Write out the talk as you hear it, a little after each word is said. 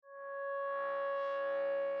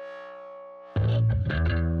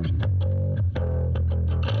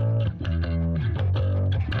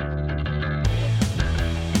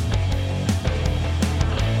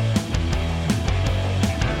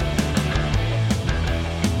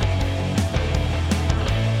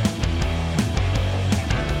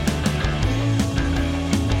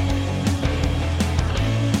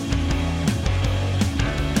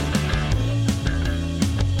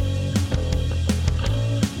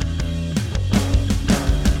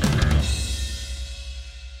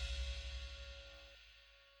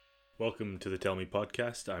Welcome to the Tell Me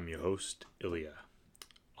Podcast. I'm your host, Ilya.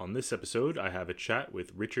 On this episode, I have a chat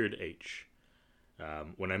with Richard H.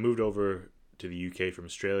 When I moved over to the UK from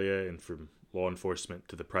Australia and from law enforcement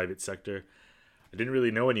to the private sector, I didn't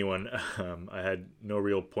really know anyone. I had no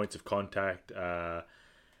real points of contact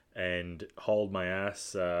and hauled my ass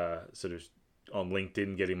sort of on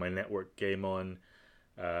LinkedIn, getting my network game on.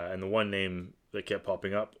 And the one name that kept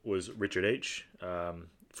popping up was Richard H.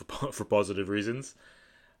 For positive reasons.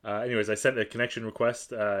 Anyways, I sent a connection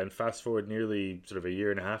request and fast forward nearly sort of a year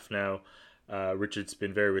and a half now. Richard's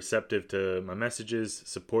been very receptive to my messages,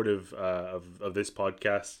 supportive of this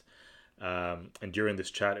podcast. And during this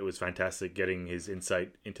chat, it was fantastic getting his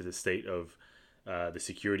insight into the state of the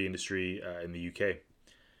security industry in the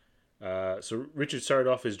UK. So Richard started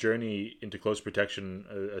off his journey into close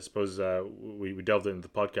protection. I suppose we delved into the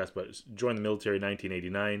podcast, but joined the military in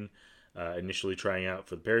 1989, initially trying out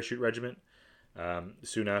for the parachute regiment.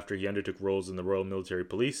 Soon after, he undertook roles in the Royal Military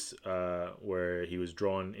Police, where he was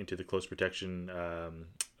drawn into the close protection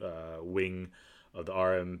wing of the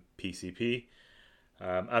RMPCP.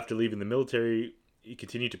 After leaving the military, he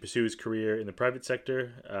continued to pursue his career in the private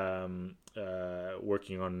sector,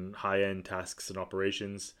 working on high-end tasks and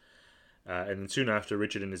operations. And soon after,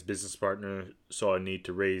 Richard and his business partner saw a need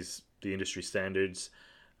to raise the industry standards,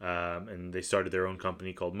 and they started their own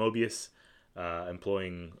company called Mobius,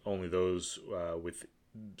 employing only those with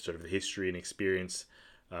sort of the history and experience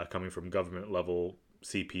coming from government level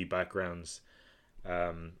CP backgrounds.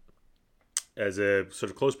 As a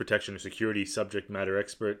sort of close protection or security subject matter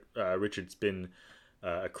expert, Richard's been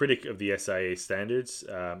a critic of the SIA standards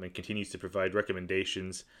and continues to provide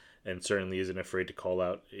recommendations, and certainly isn't afraid to call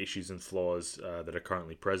out issues and flaws that are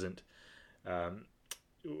currently present.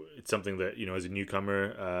 It's something that, you know, as a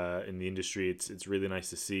newcomer in the industry, it's really nice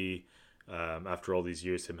to see. After all these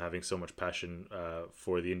years, him having so much passion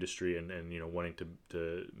for the industry and you know, wanting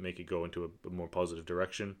to make it go into a more positive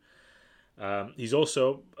direction. He's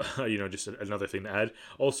also, you know, just another thing to add,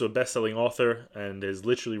 also a best-selling author, and has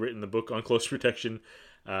literally written the book on close protection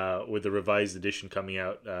with the revised edition coming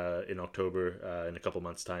out in October in a couple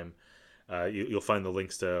months' time. You'll find the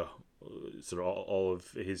links to sort of all of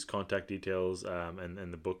his contact details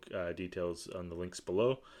and the book details on the links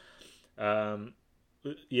below.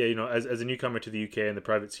 Yeah, you know, as a newcomer to the UK and the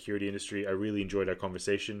private security industry, I really enjoyed our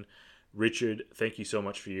conversation. Richard, thank you so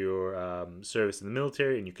much for your service in the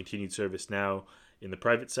military and your continued service now in the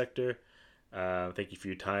private sector. Thank you for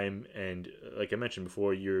your time and, like I mentioned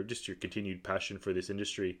before, your continued passion for this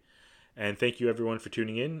industry. And thank you everyone for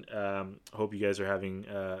tuning in. I hope you guys are having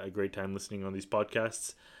a great time listening on these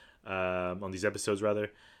podcasts, on these episodes rather.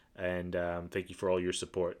 And thank you for all your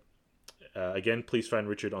support. Again, please find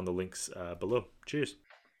Richard on the links below. Cheers.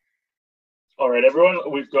 All right, everyone.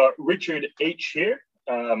 We've got Richard H. here,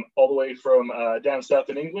 all the way from down south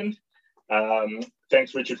in England.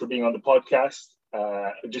 Thanks, Richard, for being on the podcast.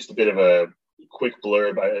 Just a bit of a quick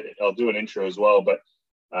blurb. I'll do an intro as well. But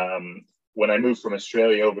when I moved from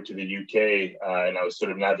Australia over to the UK, and I was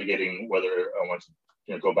sort of navigating whether I wanted to,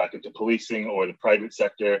 you know, go back into policing or the private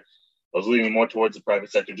sector, I was leaning more towards the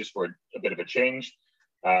private sector just for a bit of a change.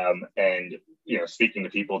 And, you know, speaking to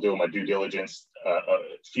people, doing my due diligence,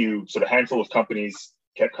 a handful of companies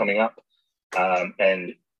kept coming up,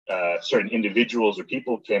 and certain individuals or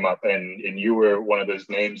people came up, and you were one of those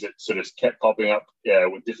names that sort of kept popping up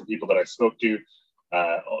with different people that I spoke to.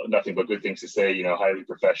 Nothing but good things to say, you know, highly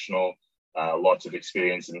professional, lots of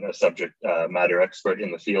experience, and a subject matter expert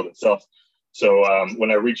in the field itself. So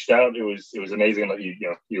when I reached out, it was amazing that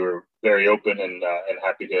you were very open and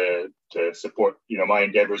happy to support, you know, my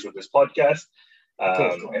endeavors with this podcast,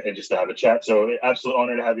 and just to have a chat. So absolute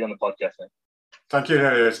honor to have you on the podcast, man. Thank you.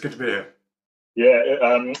 It's good to be here.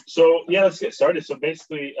 Yeah. So let's get started. So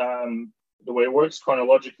basically, the way it works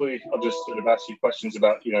chronologically, I'll just sort of ask you questions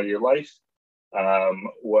about, you know, your life,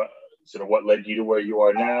 what led you to where you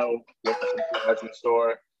are now, what has in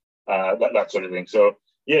store, that sort of thing. So.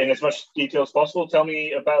 Yeah, in as much detail as possible, tell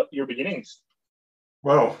me about your beginnings.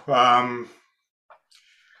 Well, I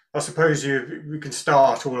suppose we can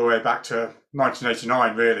start all the way back to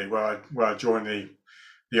 1989, really, where I joined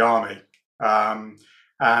the army.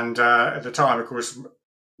 And at the time, of course,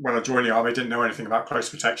 when I joined the army, I didn't know anything about close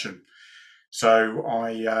protection. So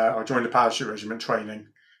I joined the parachute regiment training.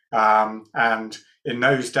 And in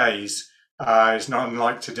those days, it's not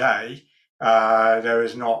unlike today. There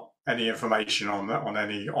is not any information on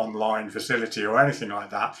any online facility or anything like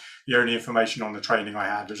that. The only information on the training I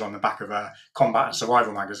had was on the back of a combat and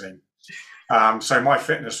survival magazine. So my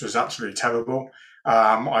fitness was absolutely terrible.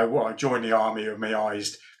 I joined the army with my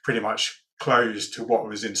eyes pretty much closed to what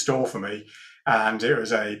was in store for me, and it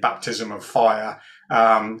was a baptism of fire,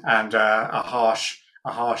 and a harsh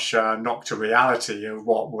knock to reality of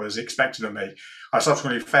what was expected of me. I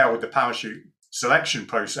subsequently failed the parachute selection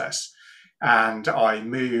process, and I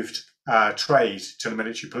moved trade to the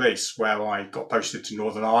military police, where I got posted to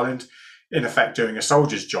Northern Ireland, in effect doing a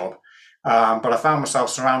soldier's job. But I found myself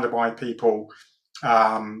surrounded by people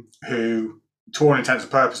who, to all intents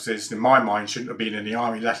and purposes, in my mind, shouldn't have been in the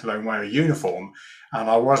army, let alone wear a uniform. And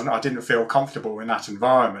I didn't feel comfortable in that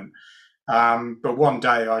environment. But one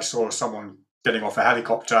day I saw someone getting off a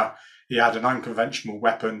helicopter. He had an unconventional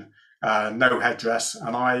weapon, no headdress.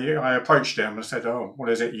 And I approached him and said, "Oh, what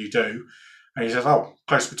is it you do?" And he says, "Oh,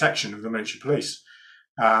 close protection of the military police."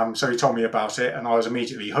 So he told me about it, and I was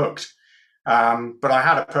immediately hooked. But I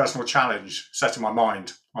had a personal challenge set in my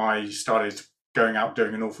mind. I started going out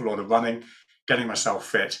doing an awful lot of running, getting myself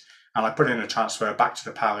fit, and I put in a transfer back to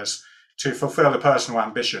the palace to fulfill a personal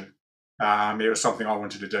ambition. It was something I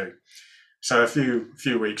wanted to do. So a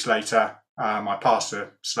few weeks later, I passed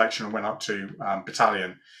the selection and went up to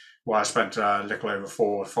battalion, where I spent a little over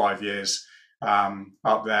 4 or 5 years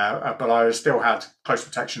up there. But I still had close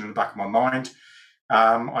protection in the back of my mind.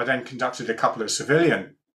 I then conducted a couple of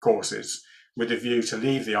civilian courses with a view to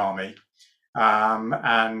leave the army,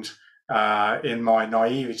 and in my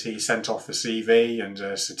naivety sent off the CV and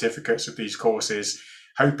certificates of these courses,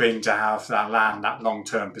 hoping to have that land that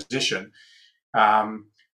long-term position.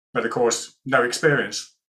 But of course, no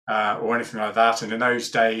experience or anything like that. And in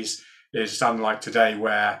those days, it's unlike today,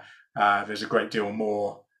 where there's a great deal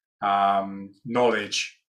more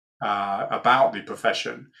knowledge about the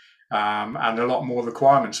profession, and a lot more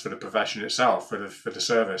requirements for the profession itself, for the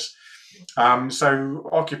service. So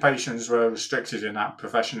occupations were restricted in that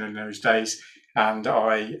profession in those days, and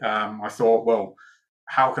I thought, well,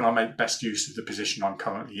 how can I make best use of the position I'm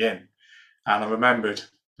currently in? And I remembered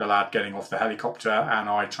the lad getting off the helicopter, and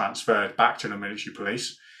I transferred back to the military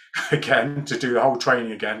police again to do the whole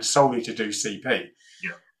training again, solely to do CP.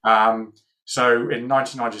 Yeah. So in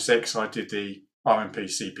 1996, I did the RMP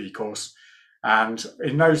CP course, and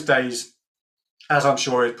in those days, as I'm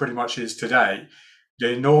sure it pretty much is today,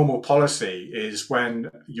 the normal policy is when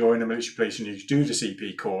you're in the military police and you do the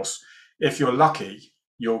CP course, if you're lucky,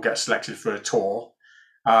 you'll get selected for a tour.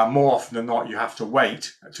 More often than not, you have to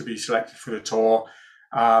wait to be selected for the tour.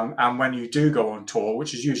 And when you do go on tour,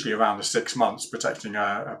 which is usually around the 6 months, protecting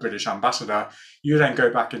a British ambassador, you then go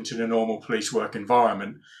back into the normal police work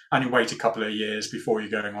environment, and you wait a couple of years before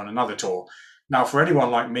you're going on another tour. Now, for anyone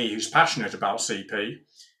like me who's passionate about CP,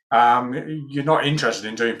 you're not interested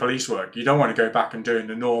in doing police work. You don't want to go back and doing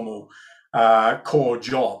the normal core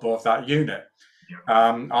job of that unit.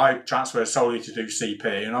 I transferred solely to do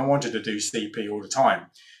CP, and I wanted to do CP all the time.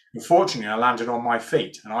 Unfortunately, I landed on my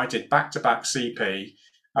feet, and I did back-to-back CP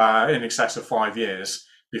in excess of 5 years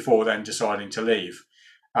before then deciding to leave.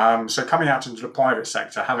 So coming out into the private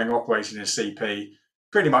sector, having operated in CP,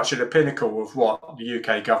 pretty much at the pinnacle of what the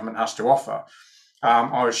UK government has to offer,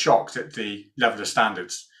 I was shocked at the level of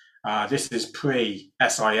standards. This is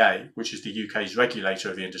pre-SIA, which is the UK's regulator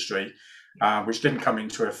of the industry, which didn't come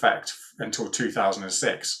into effect until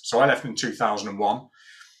 2006. So I left in 2001,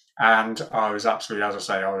 and I was absolutely, as I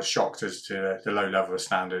say, I was shocked as to the low level of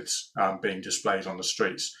standards being displayed on the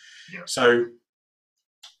streets. Yeah. So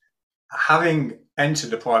having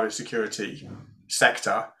entered the private security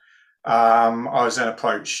sector, I was then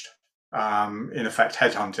approached, in effect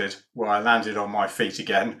headhunted, where I landed on my feet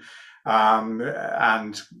again,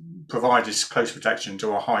 and provided close protection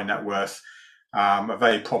to a high net worth, a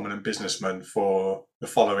very prominent businessman for the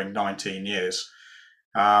following 19 years.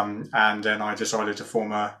 And then I decided to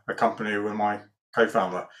form a company with my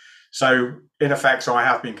co-founder. So in effect, I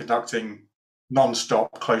have been conducting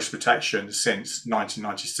non-stop close protection since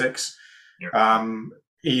 1996,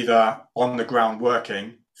 either on the ground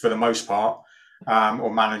working for the most part,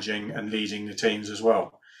 or managing and leading the teams as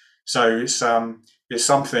well. So it's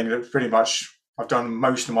something that pretty much I've done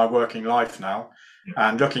most of my working life now.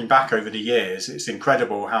 And looking back over the years, it's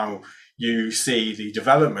incredible how you see the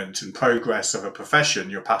development and progress of a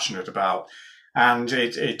profession you're passionate about. And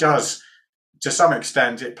it does, to some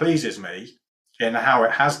extent, it pleases me in how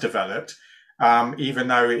it has developed. even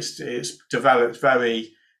though it's developed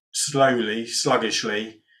very slowly,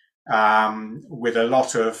 sluggishly, with a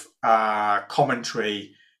lot of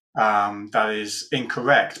commentary that is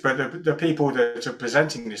incorrect. But the people that are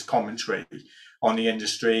presenting this commentary on the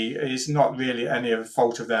industry is not really any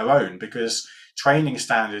fault of their own, because training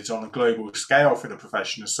standards on a global scale for the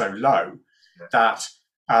profession are so low that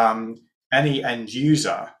any end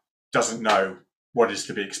user doesn't know what is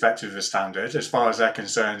to be expected of the standard. As far as they're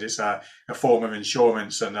concerned, it's a form of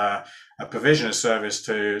insurance and a provision of service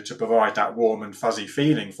to provide that warm and fuzzy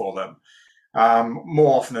feeling for them,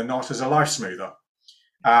 more often than not as a life smoother.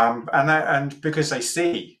 And because they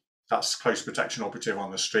see that's close protection operative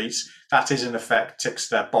on the streets, that is in effect ticks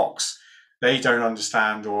their box. They don't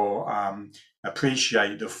understand or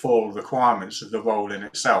appreciate the full requirements of the role in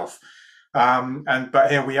itself. But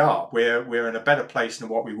here we are. We're in a better place than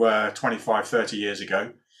what we were 25, 30 years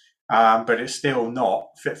ago, but it's still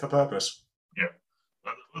not fit for purpose. Yeah,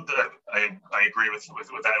 I agree with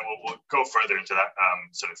that, and we'll go further into that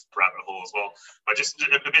sort of rabbit hole as well. But just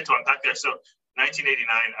a bit to unpack there. So 1989,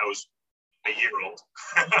 I was a year old,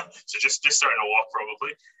 so just starting to walk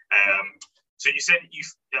probably. So you said you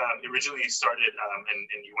originally started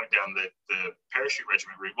and you went down the parachute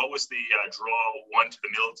regiment route. What was the draw, one, to the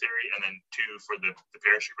military, and then two, for the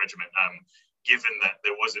parachute regiment? Given that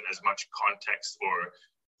there wasn't as much context or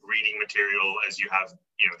reading material as you have,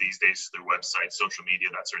 these days through websites, social media,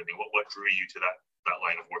 that sort of thing. What drew you to that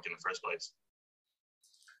line of work in the first place?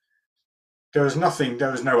 There was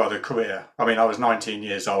no other career. I mean, I was 19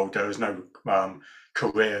 years old. There was no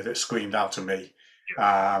career that screamed out to me.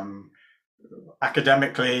 Yeah.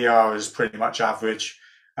 Academically, I was pretty much average.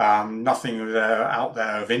 Nothing out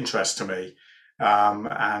there of interest to me.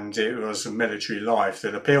 And it was a military life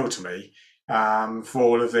that appealed to me for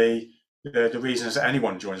all of the reasons that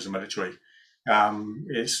anyone joins the military.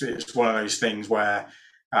 It's one of those things where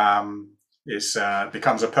it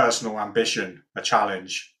becomes a personal ambition, a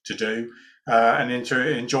challenge to do, and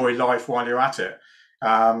to enjoy life while you're at it.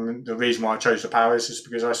 The reason why I chose the Paras is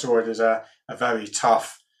because I saw it as a very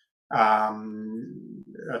tough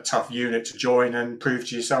unit to join and prove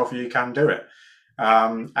to yourself you can do it.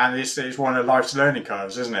 And it's one of life's learning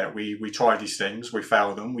curves, isn't it? We try these things, we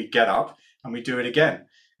fail them, we get up and we do it again,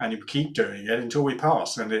 and you keep doing it until we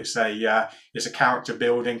pass. And it's a character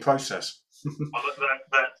building process. Well,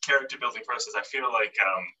 that character building process, I feel like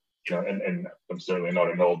and I'm certainly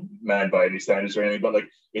not an old man by any standards or anything, but like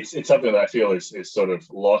it's something that I feel is sort of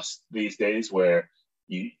lost these days, where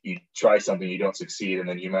you try something, you don't succeed, and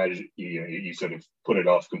then you imagine you sort of put it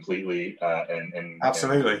off completely and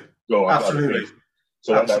absolutely and go on. Absolutely.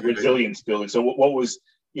 So that resilience building. So what was,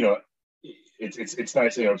 it's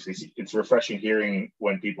nice, obviously it's refreshing hearing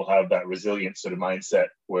when people have that resilient sort of mindset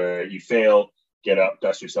where you fail, get up,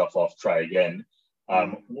 dust yourself off, try again.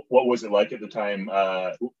 What was it like at the time?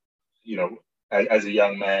 As a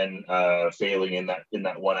young man, failing in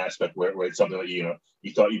that one aspect where it's something that you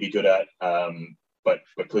thought you'd be good at,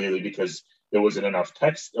 but clearly because there wasn't enough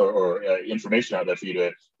text or information out there for you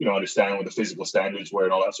to understand what the physical standards were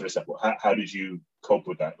and all that sort of stuff. How did you cope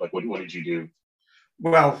with that? Like, what did you do?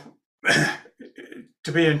 Well,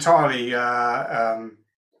 to be entirely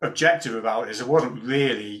objective about this, it wasn't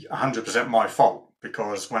really 100% my fault,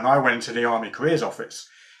 because when I went to the Army Careers Office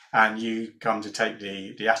and you come to take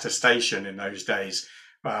the attestation in those days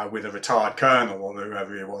with a retired colonel or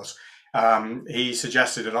whoever he was, he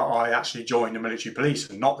suggested that I actually join the military police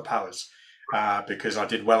and not the Paras, because I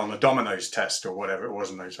did well on the Dominoes test or whatever it was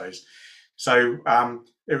in those days. So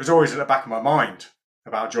it was always at the back of my mind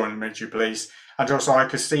about joining the military police, and also I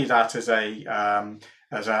could see that as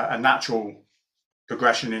a natural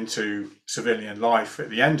progression into civilian life at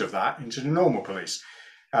the end of that, into the normal police.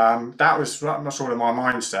 That was sort of my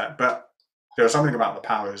mindset, but there was something about the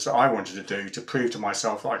Paras that I wanted to do to prove to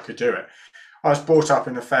myself that I could do it. I was brought up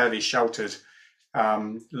in a fairly sheltered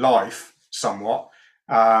life, somewhat,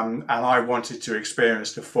 and I wanted to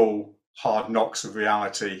experience the full hard knocks of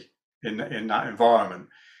reality in that environment.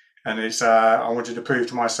 And I wanted to prove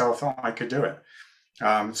to myself that I could do it.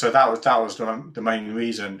 So that was the main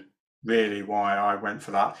reason, really, why I went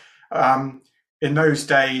for that. In those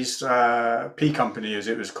days, P Company, as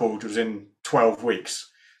it was called, was in 12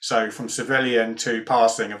 weeks. So from civilian to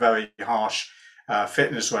passing a very harsh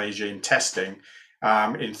fitness regime testing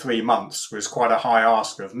in 3 months was quite a high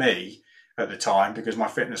ask of me at the time, because my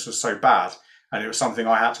fitness was so bad and it was something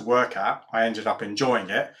I had to work at. I ended up enjoying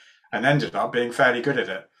it and ended up being fairly good at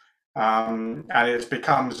it. And it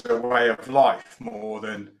becomes a way of life more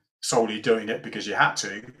than solely doing it because you had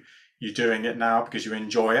to. You're doing it now because you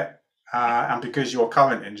enjoy it, and because your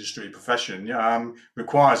current industry profession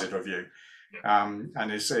requires it of you.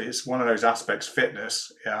 And it's one of those aspects.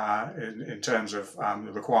 Fitness, in terms of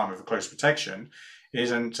the requirement for close protection,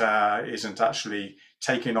 isn't actually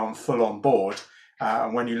taken on full on board.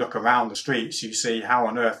 And when you look around the streets, you see how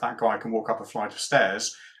on earth that guy can walk up a flight of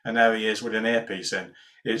stairs, and there he is with an earpiece in.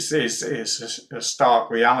 It's a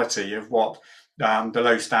stark reality of what the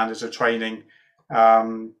low standards of training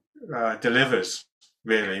delivers,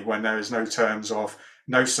 really, when there is no terms of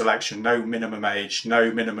no selection, no minimum age,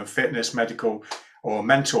 no minimum fitness, medical or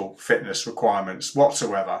mental fitness requirements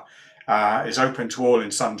whatsoever, is open to all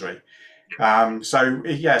and sundry. So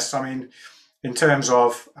yes, I mean, in terms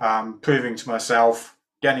of proving to myself,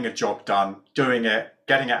 getting a job done, doing it,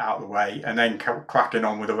 getting it out of the way, and then cracking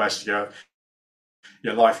on with the rest of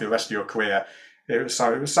your life, the rest of your career, it was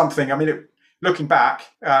something. I mean, looking back,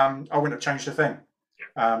 I wouldn't have changed a thing.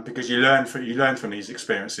 Because you learn from these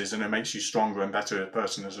experiences, and it makes you stronger and better as a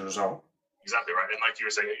person as a result. Exactly right, and like you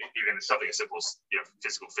were saying, even something as simple as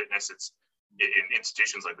physical fitness, it's in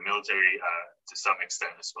institutions like the military, to some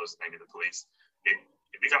extent, I suppose, maybe the police.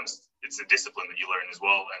 It's a discipline that you learn as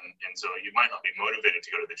well, and so you might not be motivated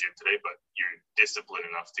to go to the gym today, but you're disciplined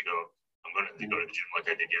enough to go. I'm going to go to the gym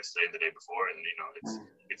like I did yesterday and the day before, and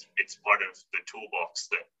it's part of the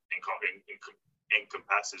toolbox that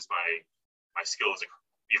encompasses my skills as a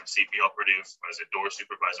CP operative, as a door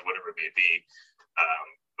supervisor, whatever it may be.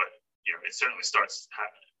 But it certainly starts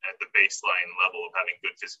at the baseline level of having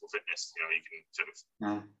good physical fitness. You can sort of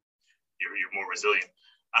you're more resilient.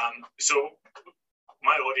 So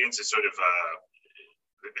my audience is sort of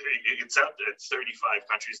it's out at 35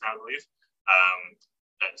 countries now, I believe.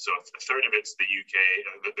 So a third of it's the UK.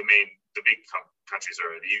 The big countries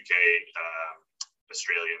are the UK,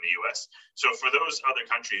 Australia, and the US. So for those other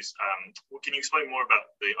countries, can you explain more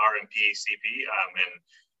about the RMP-CP? And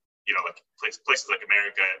like places like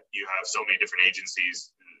America, you have so many different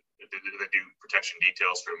agencies that do protection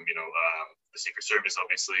details from the Secret Service,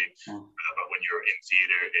 obviously. But when you're in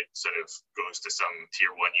theater, it sort of goes to some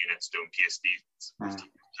tier 1 units doing PSD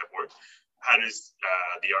type work. How does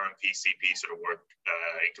the RMP-CP sort of work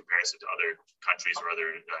in comparison to other countries or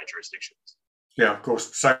other jurisdictions? Yeah, of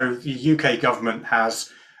course. So the UK government has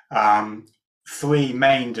 3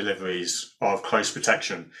 main deliveries of close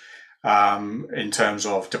protection in terms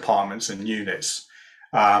of departments and units.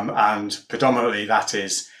 And predominantly that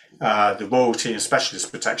is the Royalty and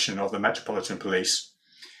Specialist Protection of the Metropolitan Police,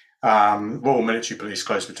 Royal Military Police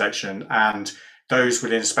Close Protection, and those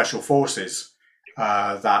within Special Forces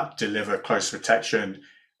that deliver close protection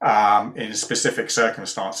in specific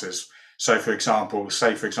circumstances. So, for example,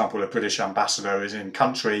 a British ambassador is in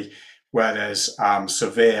country where there's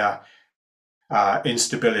severe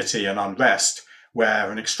instability and unrest,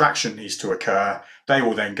 where an extraction needs to occur. They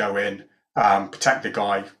will then go in, protect the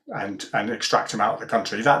guy, and extract him out of the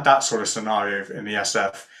country. That sort of scenario in the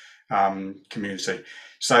SF community.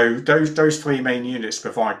 So those 3 main units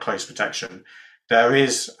provide close protection. There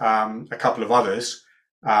is a couple of others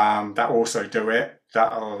that also do it,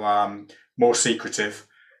 that are more secretive.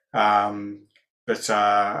 But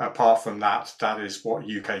apart from that, that is what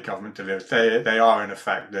UK government delivers. They are in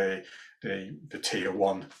effect the tier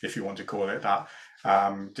 1, if you want to call it that,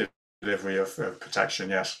 delivery of protection.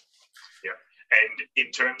 Yes. Yeah, and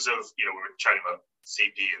in terms of we're chatting about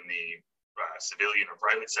CP in the civilian or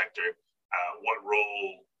private sector. What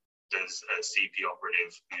role does a CP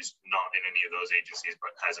operative who's not in any of those agencies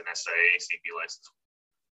but has an SIA CP license,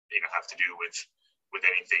 have to do with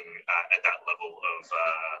anything at that level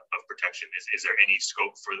of protection? Is there any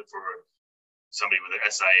scope for somebody with an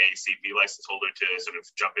SIA CP license holder to sort of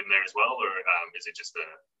jump in there as well, or is it just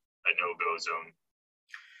a no-go zone?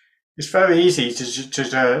 It's very easy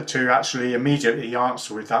to actually immediately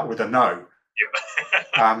answer with a no.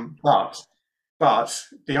 Yeah. But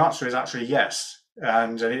the answer is actually yes,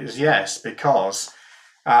 and it is yes because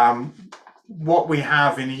what we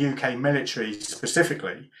have in the UK military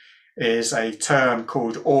specifically is a term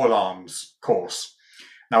called All Arms course.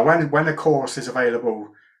 Now, when a course is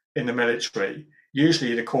available in the military,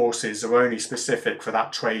 usually the courses are only specific for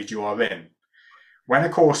that trade you are in. When a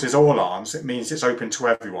course is All Arms, it means it's open to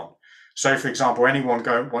everyone. So, for example, anyone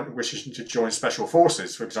wishing to join Special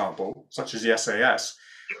Forces, for example, such as the SAS,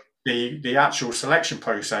 the actual selection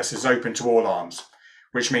process is open to all arms,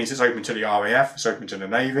 which means it's open to the RAF, it's open to the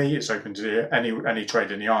Navy, it's open to any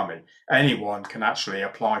trade in the Army. Anyone can actually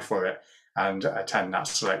apply for it and attend that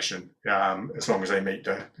selection, as long as they meet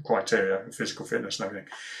the criteria of physical fitness and everything.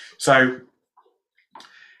 So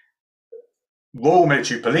Royal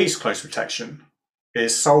Military Police Close Protection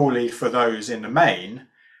is solely for those in the main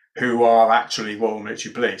who are actually Royal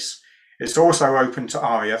Military Police. It's also open to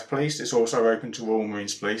RAF police. It's also open to Royal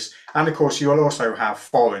Marines police. And of course, you'll also have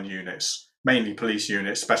foreign units, mainly police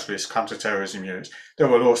units, specialist counter-terrorism units, that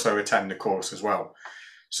will also attend the course as well.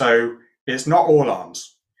 So it's not all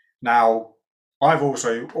arms. Now, I've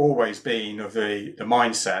also always been of the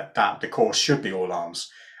mindset that the course should be all arms.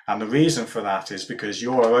 And the reason for that is because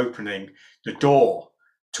you're opening the door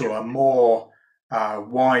to a more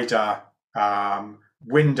wider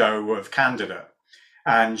window of candidate.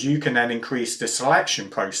 And you can then increase the selection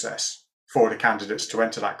process for the candidates to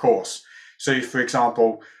enter that course. So, for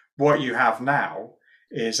example, what you have now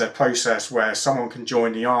is a process where someone can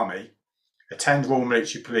join the army, attend Royal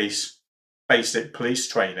Military Police basic police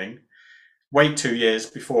training, wait 2 years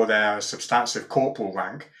before they're a substantive corporal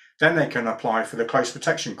rank, then they can apply for the close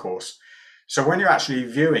protection course. So when you're actually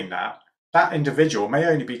viewing that individual may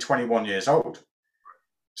only be 21 years old.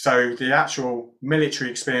 So the actual military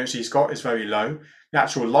experience he's got is very low. The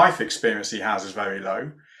actual life experience he has is very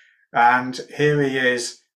low. And here he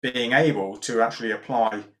is being able to actually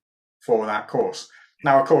apply for that course.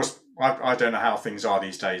 Now, of course, I don't know how things are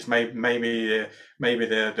these days. Maybe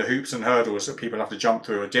the hoops and hurdles that people have to jump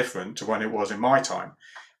through are different to when it was in my time.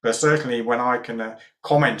 But certainly when I can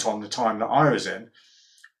comment on the time that I was in,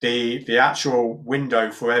 the actual window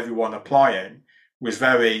for everyone applying was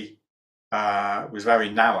very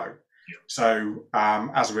narrow. So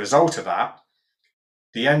as a result of that,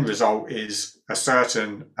 the end result is a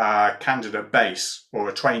certain candidate base or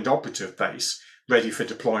a trained operative base ready for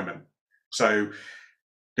deployment. So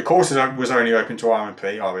the course was only open to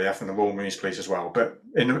RMP, RAF, and the Royal Marines Police as well. But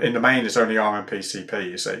in the main, it's only RMP, CP,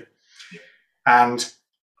 you see. And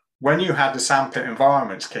when you had the sandpit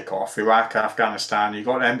environments kick off, Iraq, Afghanistan, you've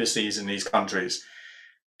got embassies in these countries.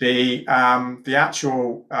 The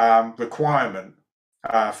actual requirement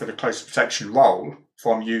for the close protection role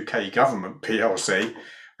from UK government PLC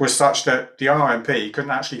was such that the RMP couldn't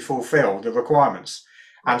actually fulfil the requirements.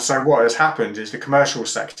 And so what has happened is the commercial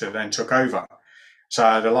sector then took over.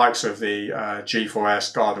 So the likes of the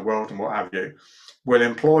G4S, Garda World and what have you, will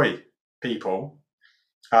employ people,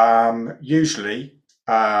 usually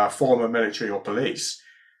former military or police,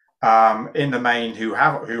 in the main who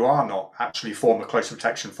are not actually former close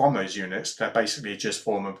protection from those units. They're basically just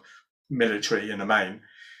former military in the main,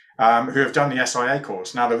 who have done the SIA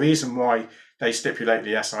course. Now, the reason why they stipulate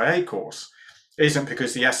the SIA course isn't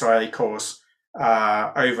because the SIA course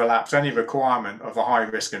overlaps any requirement of a high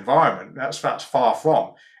risk environment. That's far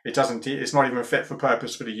from. It doesn't. It's not even fit for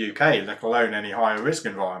purpose for the UK, let alone any higher risk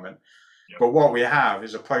environment. Yeah. But what we have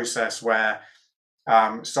is a process where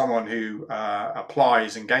someone who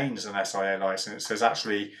applies and gains an SIA license has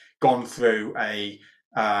actually gone through a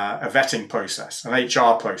vetting process, an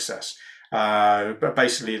HR process. But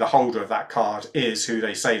basically, the holder of that card is who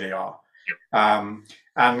they say they are,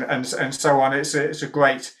 and so on. It's a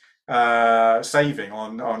great saving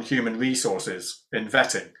on human resources in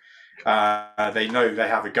vetting. They know they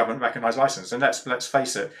have a government recognised license, and let's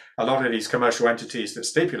face it, a lot of these commercial entities that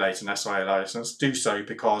stipulate an SIA license do so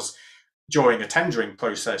because during a tendering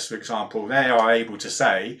process, for example, they are able to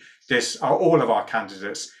say all of our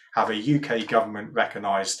candidates have a UK government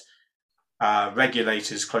recognised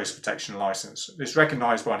regulators close protection license. It's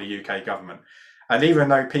recognised by the UK government, and even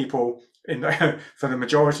though people for the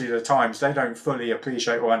majority of the times they don't fully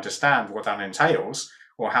appreciate or understand what that entails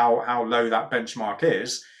or how low that benchmark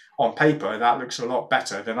is, on paper that looks a lot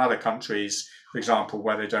better than other countries, for example,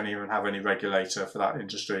 where they don't even have any regulator for that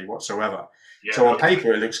industry whatsoever. So on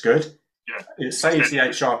paper it looks good. It saves the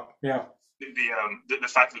HR. The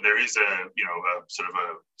fact that there is a sort of a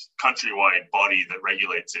countrywide body that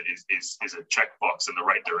regulates it is a checkbox in the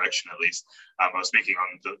right direction, at least. I was speaking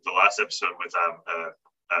on the last episode with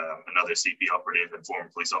another CP operative and former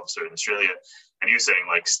police officer in Australia, and he was saying,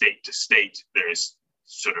 like, state to state, there's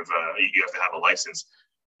sort of you have to have a license,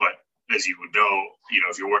 but as you would know,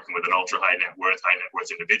 if you're working with an ultra high net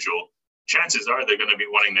worth individual, chances are they're going to be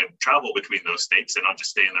wanting to travel between those states and not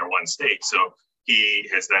just stay in their one state. So he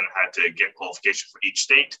has then had to get qualifications for each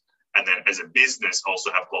state, and then as a business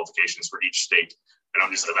also have qualifications for each state. And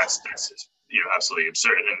I'm just that's absolutely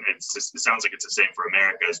absurd. And it sounds like it's the same for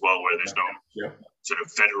America as well, where there's no sort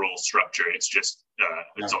of federal structure. It's just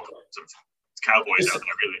it's all sort of cowboys out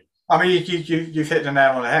there, really. I mean, you've hit the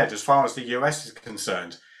nail on the head. As far as the US is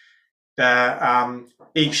concerned,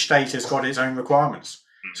 each state has got its own requirements.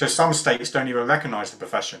 So some states don't even recognise the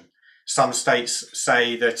profession. Some states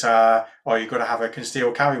say that, you've got to have a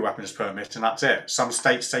concealed carry weapons permit and that's it. Some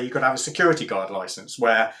states say you've got to have a security guard licence,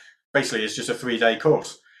 where basically it's just a 3-day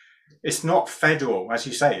course. It's not federal, as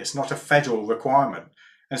you say, it's not a federal requirement.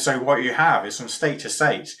 And so what you have is from state to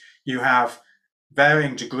state, you have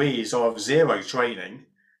varying degrees of zero training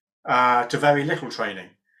to very little training.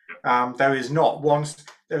 There is not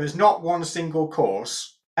one single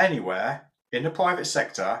course anywhere in the private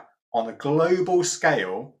sector on a global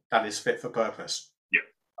scale that is fit for purpose. Yeah.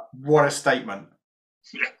 What a statement.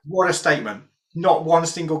 Yeah. What a statement. Not one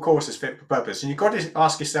single course is fit for purpose. And you've got to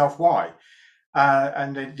ask yourself why.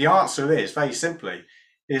 And the answer is, very simply,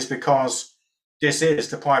 is because this is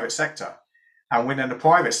the private sector. And within the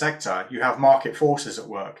private sector, you have market forces at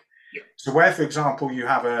work. Yeah. So where, for example, you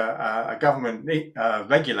have a government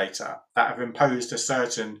regulator that have imposed a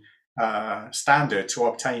certain standard to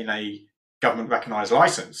obtain a government recognised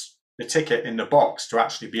licence, the ticket in the box to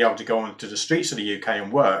actually be able to go onto the streets of the UK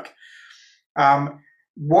and work,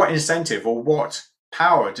 what incentive or what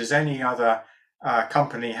power does any other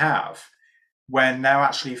company have when they're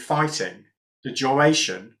actually fighting the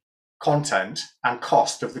duration, content and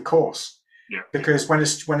cost of the course? Yeah. Because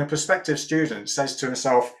when a prospective student says to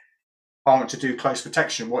himself, I want to do close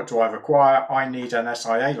protection, what do I require? I need an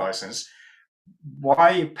SIA license.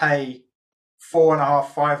 Why pay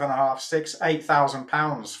 £4,500, £5,500, £6,000,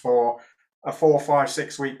 £8,000 for a 4, 5,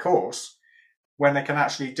 6 week course when they can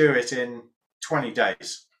actually do it in 20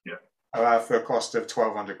 days? Yeah. For a cost of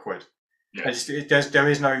 £1,200? Yeah. There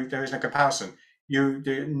is no comparison.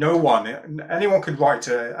 Anyone could write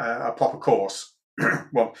a proper course.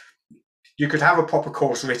 Well, you could have a proper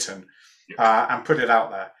course written and put it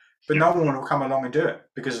out there, but no one will come along and do it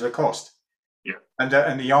because of the cost. Yeah.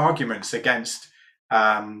 And the arguments against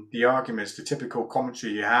the typical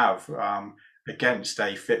commentary you have against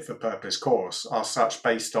a fit for purpose course are such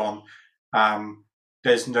based on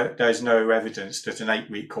there's no evidence that an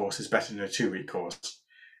 8-week course is better than a 2-week course.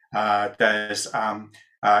 It's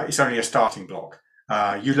only a starting block.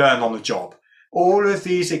 You learn on the job. All of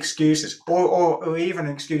these excuses, or even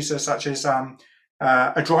excuses such as a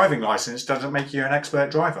driving license doesn't make you an expert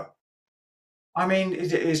driver. I mean,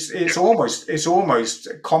 it's almost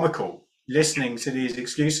comical listening to these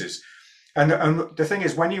excuses. And the thing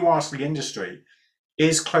is, when you ask the industry,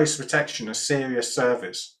 is close protection a serious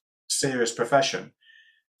service, serious profession,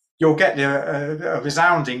 you'll get a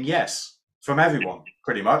resounding yes from everyone,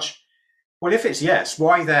 pretty much. Well, if it's yes,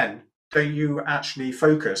 why then don't you actually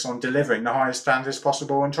focus on delivering the highest standards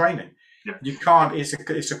possible in training? Yeah. You can't.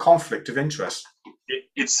 It's a conflict of interest.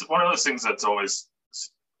 It's one of those things that's always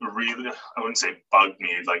really, I wouldn't say bugged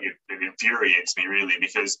me, like it infuriates me really,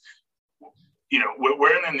 because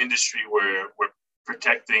we're in an industry where we're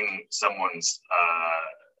protecting someone's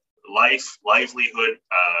life, livelihood,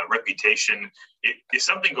 reputation. If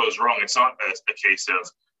something goes wrong, it's not a case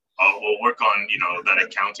of, oh, we'll work on that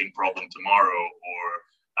accounting problem tomorrow, or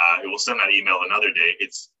we'll send that email another day.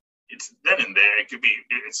 It's then and there. It could be,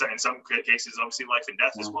 it's in some cases, obviously life and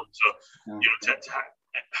death as well. So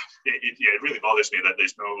it really bothers me that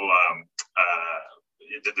there's no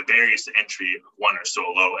the barriers to entry of one are so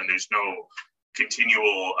low, and there's no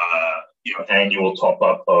continual annual top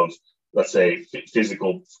up of, let's say,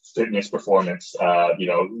 physical fitness performance,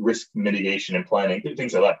 risk mitigation and planning,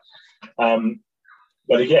 things like that.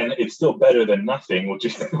 But again, it's still better than nothing, which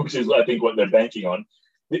is I think what they're banking on.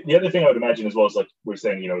 The other thing I would imagine as well is, like we're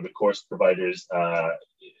saying, the course providers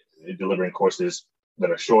delivering courses that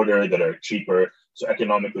are shorter, that are cheaper. So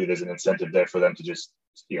economically, there's an incentive there for them to just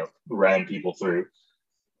ram people through.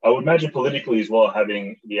 I would imagine politically as well,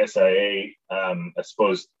 having the SIA, I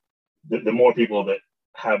suppose, the more people that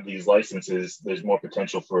have these licenses, there's more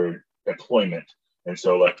potential for employment. And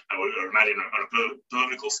so, like, I would imagine on a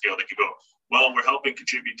political scale, they could go, well, we're helping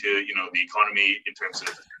contribute to the economy in terms of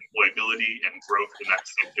employability and growth in that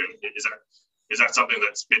sector. Is that something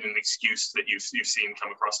that's been an excuse that you've seen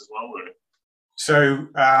come across as well? Or? So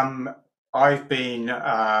I've been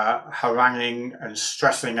haranguing and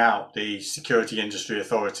stressing out the Security Industry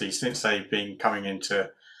Authority since they've been coming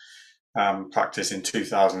into practice in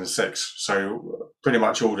 2006. So pretty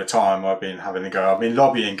much all the time I've been having a go. I've been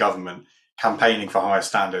lobbying government, campaigning for higher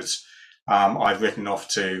standards. I've written off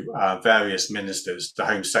to various ministers, the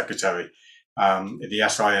Home Secretary, the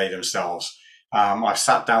SIA themselves. I've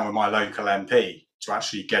sat down with my local MP to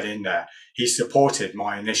actually get in there. He supported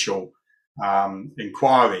my initial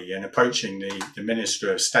inquiry in approaching the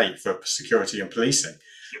Minister of State for Security and Policing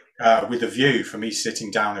with a view for me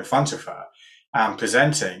sitting down in front of her and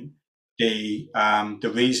presenting the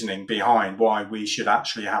reasoning behind why we should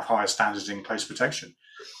actually have higher standards in close protection.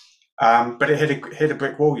 But it hit a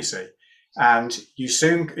brick wall, you see. And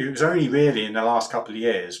it was only really in the last couple of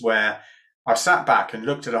years where I've sat back and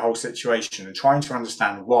looked at the whole situation and trying to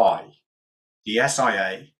understand why the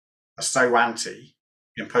SIA are so anti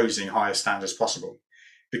imposing higher standards possible.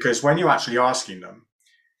 Because when you're actually asking them,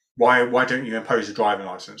 Why don't you impose a driving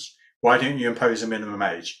license? Why don't you impose a minimum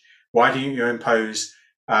age? Why don't you impose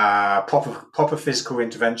proper physical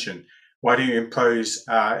intervention? Why don't you impose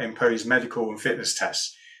medical and fitness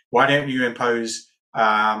tests? Why don't you impose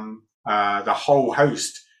the whole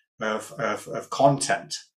host of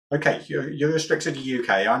content? Okay, you're restricted to the UK.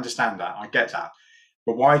 I understand that. I get that.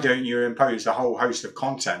 But why don't you impose a whole host of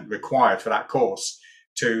content required for that course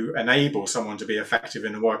to enable someone to be effective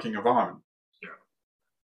in the working environment?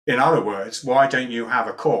 In other words, why don't you have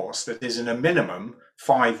a course that is in a minimum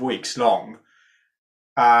 5 weeks long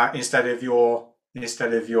instead of your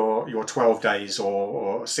 12 days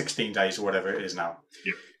or 16 days or whatever it is now?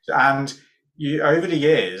 Yeah. And over the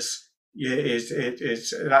years,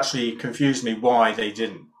 it actually confused me why they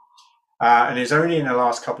didn't. And it's only in the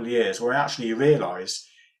last couple of years where I actually realised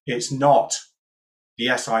it's not the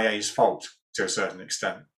SIA's fault to a certain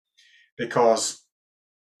extent, because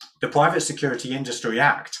the Private Security Industry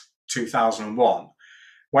Act 2001,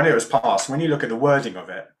 when it was passed, when you look at the wording of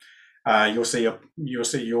it,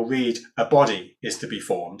 you'll read a body is to be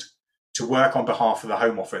formed to work on behalf of the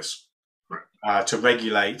Home Office, to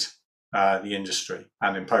regulate the industry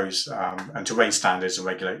and impose and to raise standards and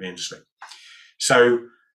regulate the industry. So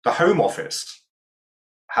the Home Office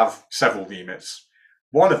have several remits,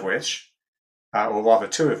 one of which, or rather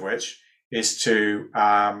two of which, is to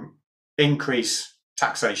increase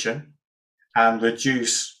taxation and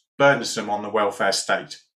reduce burdensome on the welfare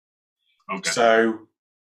state. Okay. So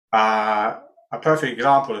a perfect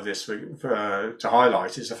example of this to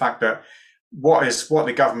highlight is the fact that what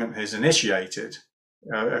the government has initiated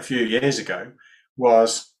a few years ago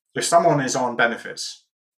was, if someone is on benefits,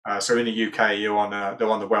 so in the UK they're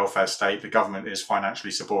on the welfare state, the government is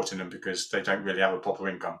financially supporting them because they don't really have a proper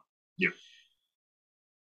income. Yeah.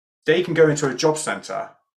 They can go into a job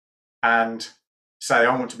centre and say,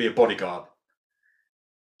 I want to be a bodyguard.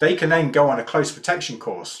 They can then go on a close protection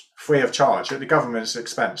course free of charge at the government's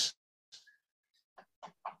expense.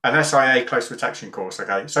 An SIA close protection course,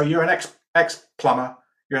 okay? So you're an ex-plumber,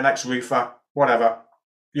 you're an ex-roofer, whatever.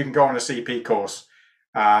 You can go on a CP course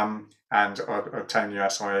and obtain your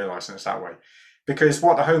SIA license that way. Because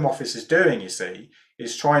what the Home Office is doing, you see,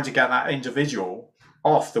 is trying to get that individual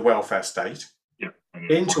off the welfare state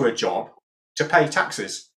into a job to pay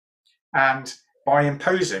taxes. And by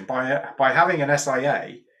having an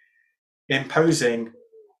SIA, imposing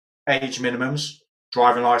age minimums,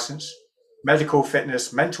 driving license, medical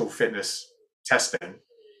fitness, mental fitness testing,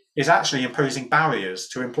 is actually imposing barriers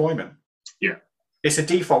to employment. Yeah, it's a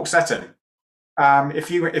default setting. If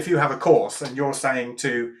you have a course and you're saying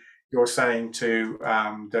to the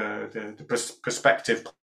prospective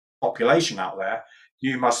population out there,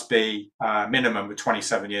 you must be minimum of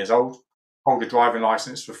 27 years old, hold a driving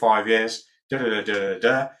license for 5 years.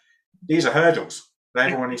 These are hurdles that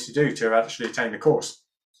everyone needs to do to actually attain the course.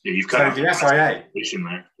 Yeah, you've got the SIA.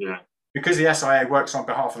 Yeah. Because the SIA works on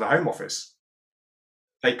behalf of the Home Office,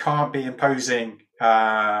 they can't be imposing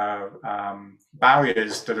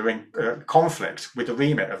barriers that are in conflict with the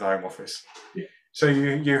remit of the Home Office. Yeah. So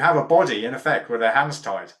you have a body, in effect, with their hands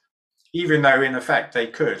tied, even though, in effect, they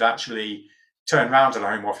could actually turn around to the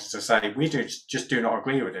Home Office and say, we just do not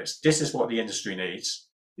agree with this. This is what the industry needs.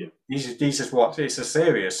 Yeah. These is what, it's a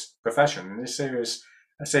serious profession, and it's a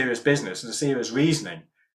serious business, and a serious reasoning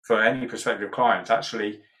for any prospective client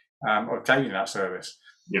actually obtaining that service.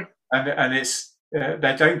 Yeah. And it's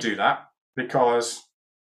they don't do that because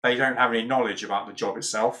they don't have any knowledge about the job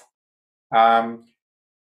itself. I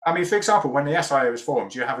mean, for example, when the SIA was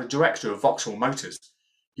formed, you have a director of Vauxhall Motors.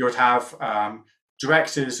 You would have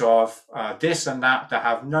directors of this and that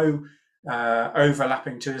have no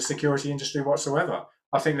overlapping to the security industry whatsoever.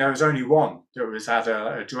 I think there was only one that had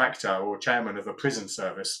a director or chairman of a prison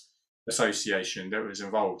service association that was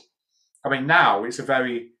involved. I mean, now it's a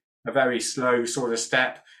very slow sort of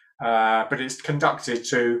step, but it's conducted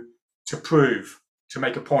to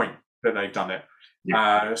make a point that they've done it.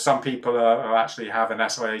 Yeah. Some people are actually have an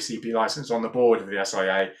SIA CP license on the board of the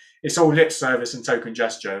SIA. It's all lip service and token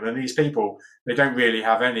gesture, and these people, they don't really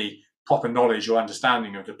have any proper knowledge or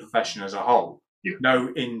understanding of the profession as a whole. Yeah.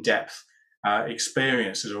 No in-depth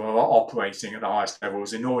experiences of operating at the highest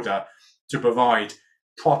levels in order to provide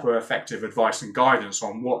proper, effective advice and guidance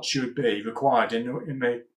on what should be required in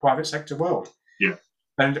the private sector world. Yeah.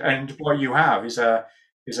 And what you have is a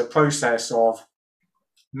process of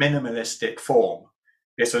minimalistic form.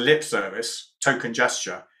 It's a lip service, token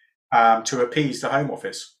gesture, to appease the Home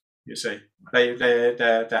Office. You see,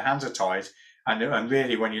 their hands are tied, and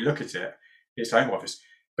really, when you look at it, it's the Home Office.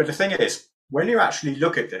 But the thing is, when you actually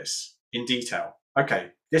look at this in detail,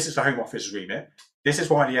 okay, this is the Home Office remit. This is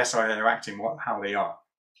why the SIA are acting how they are.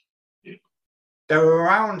 there were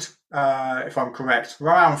around, if I'm correct,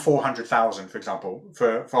 around 400,000, for example,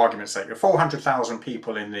 for argument's sake, 400,000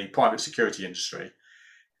 people in the private security industry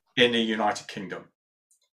in the United Kingdom.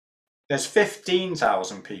 There's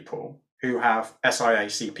 15,000 people who have SIA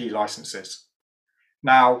CP licenses.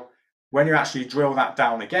 Now, when you actually drill that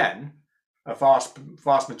down again, a vast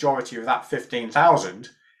majority of that 15,000,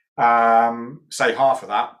 say half of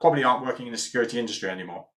that, probably aren't working in the security industry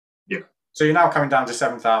anymore. Yeah. So you're now coming down to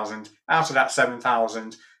 7,000. Out of that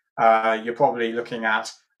 7,000, you're probably looking at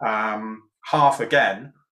half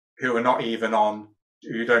again who are not even on,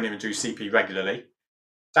 who don't even do CP regularly.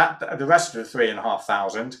 That the rest of the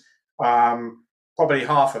 3,500, probably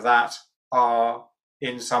half of that are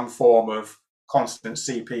in some form of constant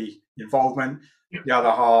CP involvement. Yeah. The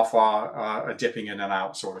other half are dipping in and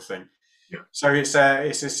out, sort of thing. Yeah. So it's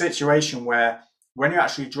a situation where when you're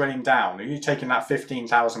actually drilling down, you're taking that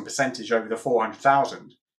 15,000 percentage over the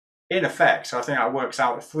 400,000. In effect, I think that works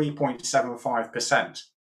out at 3.75%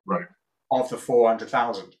 right. of the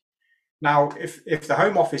 400,000. Now, if the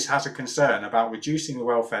Home Office has a concern about reducing the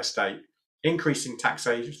welfare state, increasing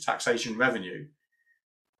taxation revenue,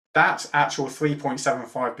 that actual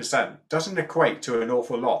 3.75% doesn't equate to an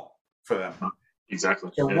awful lot for them.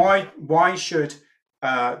 Exactly. So why should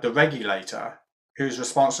the regulator, who's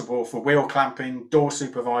responsible for wheel clamping, door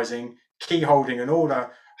supervising, key holding, and all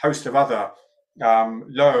a host of other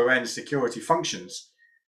lower end security functions,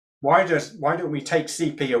 why don't we take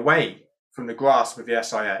CP away from the grasp of the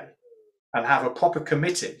SIA and have a proper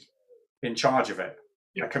committee in charge of it?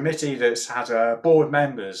 Yeah. A committee that's had board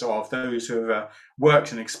members of those who have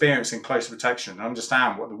worked and experienced in close protection, and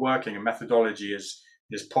understand what the working and methodology is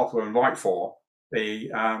proper and right for the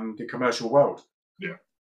commercial world. Yeah.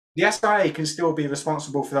 The SIA can still be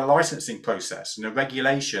responsible for the licensing process and the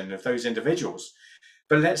regulation of those individuals,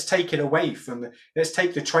 but let's take it away from let's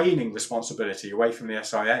take the training responsibility away from the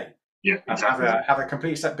SIA. Yeah, exactly. And have a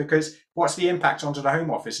complete set, because what's the impact onto the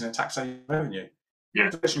Home Office and the taxation revenue? Yeah.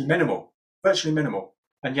 Virtually minimal.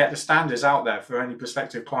 And yet the standard's out there for any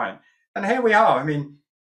prospective client. And here we are. I mean,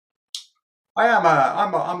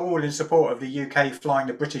 I'm all in support of the UK flying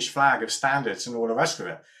the British flag of standards and all the rest of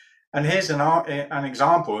it. And here's an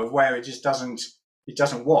example of where it just doesn't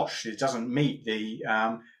wash. It doesn't meet the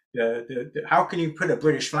how can you put a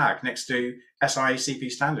British flag next to SIA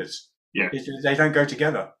CP standards? Yeah, they don't go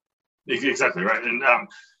together. Exactly right. And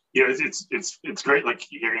it's great, like,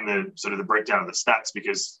 hearing the sort of the breakdown of the stats,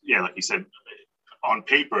 because like you said, on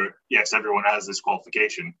paper, yes, everyone has this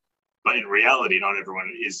qualification, but in reality, not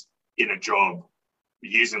everyone is in a job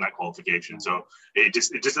using that qualification. So it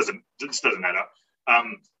just doesn't add up.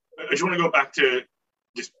 I just want to go back to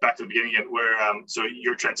the beginning again, where so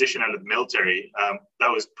your transition out of the military,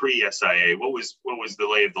 that was pre-SIA. What was the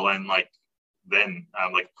lay of the land like then?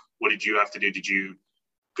 Like, what did you have to do?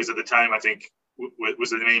 Because at the time, I think,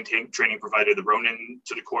 was the main training provider the Ronin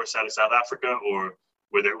to the course out of South Africa, or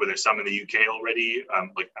were there some in the UK already?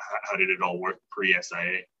 Like, how did it all work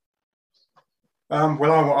pre-SIA?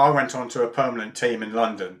 Well, I went on to a permanent team in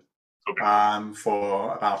London. Okay.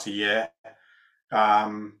 For about a year.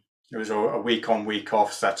 It was a week on, week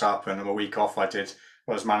off setup, and a week off I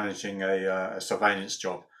was managing a surveillance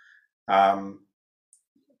job.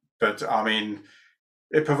 But I mean,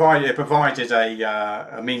 it provided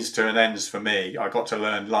a means to an ends for me. I got to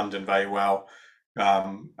learn London very well,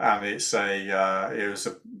 and it was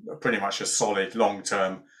pretty much a solid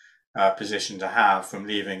long-term position to have, from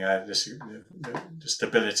leaving the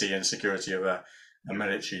stability and security of a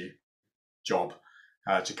military job.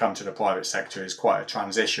 To come to the private sector is quite a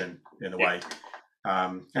transition in a way,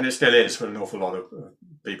 and it still is for an awful lot of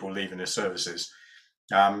people leaving the services.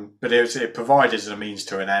 But it provided a means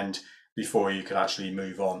to an end before you could actually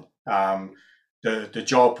move on. The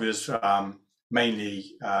job was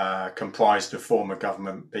mainly comprised of former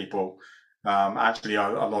government people, actually a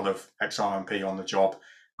lot of ex-RMP on the job,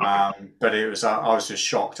 but it was I was just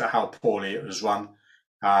shocked at how poorly it was run.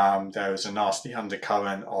 There was a nasty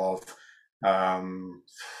undercurrent of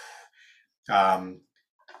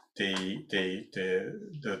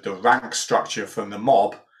the rank structure from the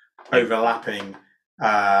mob overlapping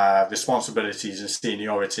responsibilities and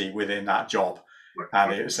seniority within that job,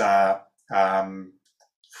 and it was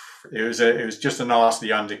just a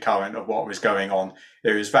nasty undercurrent of what was going on.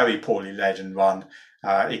 It was very poorly led and run.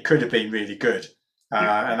 It could have been really good,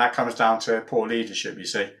 and that comes down to poor leadership, you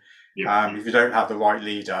see. If you don't have the right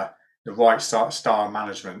leader, the right star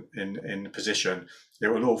management in the position, it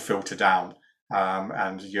will all filter down,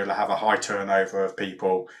 and you'll have a high turnover of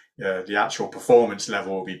people. The actual performance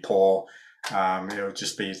level will be poor.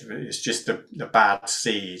 It's just the bad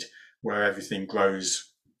seed where everything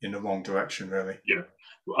grows in the wrong direction, really. Yeah.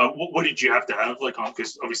 What did you have to have, like, on?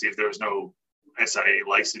 Because obviously, if there was no SIA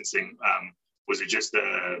licensing, was it just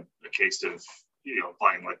a case of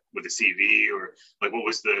applying like with a CV, or like what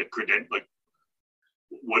was the credential? Like,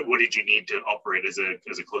 what did you need to operate as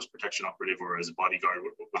a close protection operative or as a bodyguard,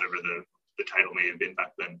 whatever the title may have been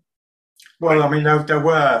back then? Well, I mean, there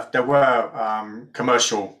were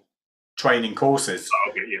commercial training courses. Oh,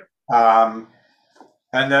 okay, yeah.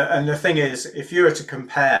 And the thing is, if you were to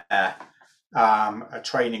compare a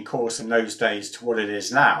training course in those days to what it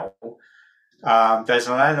is now, there's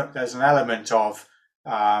an element of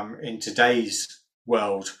in today's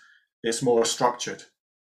world, it's more structured.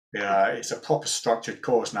 It's a proper structured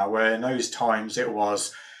course now, where in those times it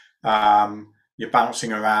was you're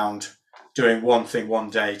bouncing around doing one thing one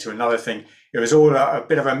day to another thing. It was all a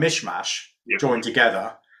bit of a mishmash joined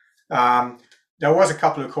together. There was a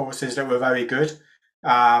couple of courses that were very good.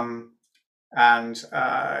 And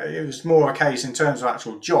it was more a case in terms of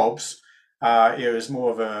actual jobs. It was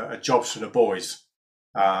more of a jobs for the boys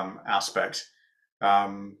aspect,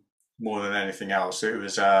 more than anything else. It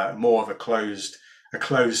was more of a closed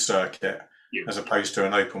circuit as opposed to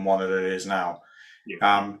an open one that it is now.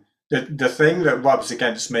 The thing that rubs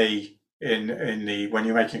against me in the when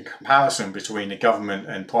you're making a comparison between the government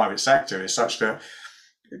and private sector is such that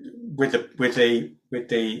with the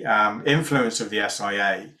influence of the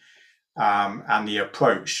SIA and the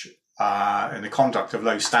approach and the conduct of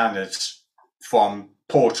low standards, from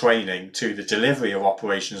poor training to the delivery of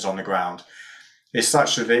operations on the ground, is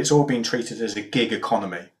such that it's all been treated as a gig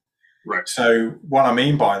economy. Right. So what I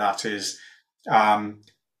mean by that is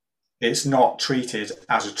it's not treated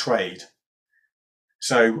as a trade.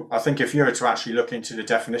 So I think if you were to actually look into the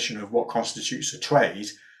definition of what constitutes a trade,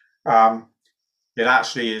 it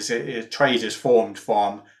actually is a trade is formed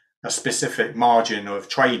from a specific margin of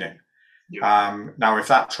training. Now, if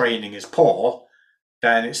that training is poor,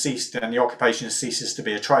 then the occupation ceases to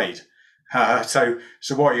be a trade. So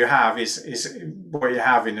what you have is what you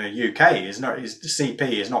have in the UK is the CP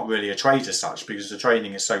is not really a trade as such, because the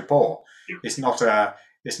training is so poor. It's not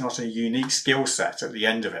a unique skill set at the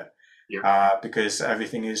end of it, because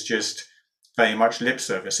everything is just very much lip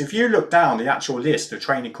service. If you look down the actual list of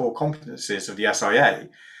training core competencies of the SIA,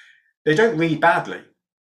 they don't read badly.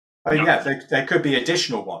 I mean, there could be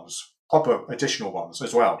additional ones, proper additional ones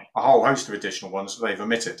as well, a whole host of additional ones that they've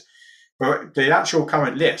omitted. But the actual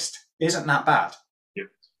current list isn't that bad.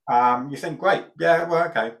 You think, great,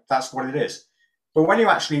 okay, that's what it is. But when you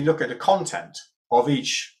actually look at the content of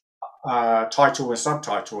each title and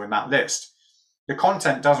subtitle in that list, the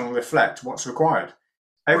content doesn't reflect what's required.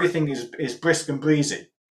 Everything is brisk and breezy.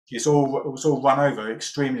 It was all run over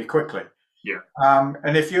extremely quickly.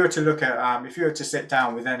 And if you were to look at, if you were to sit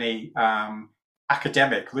down with any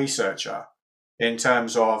academic researcher in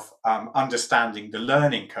terms of understanding the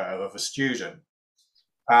learning curve of a student,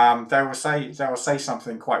 they will say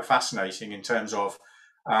something quite fascinating in terms of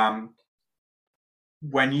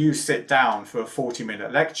when you sit down for a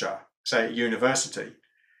 40-minute lecture, say at university,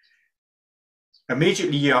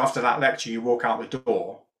 immediately after that lecture, you walk out the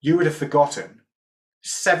door, you would have forgotten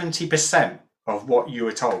 70% of what you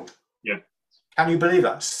were told. Can you believe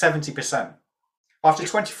that? 70%. After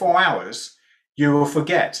 24 hours, you will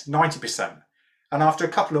forget 90%. And after a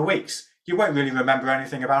couple of weeks, you won't really remember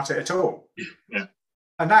anything about it at all.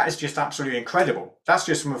 And that is just absolutely incredible. That's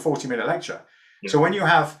just from a 40-minute lecture. So when you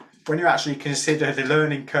actually consider the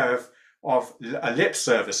learning curve of a lip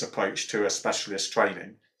service approach to a specialist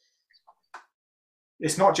training,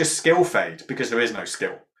 it's not just skill fade, because there is no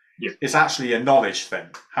skill. It's actually a knowledge thing,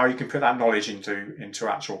 how you can put that knowledge into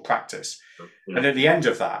actual practice. And at the end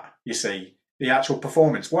of that, you see the actual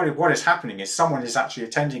performance. What is happening is someone is actually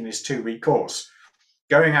attending this 2-week course,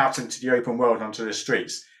 going out into the open world, onto the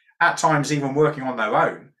streets, at times even working on their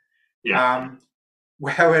own,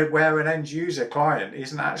 where an end user client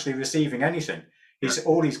isn't actually receiving anything.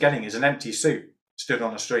 All he's getting is an empty suit stood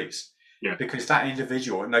on the streets, because that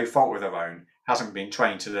individual, at no fault of their own, hasn't been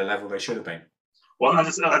trained to the level they should have been. Well,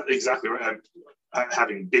 that's exactly right.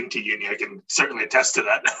 Having been to uni, I can certainly attest to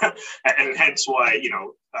that, and hence why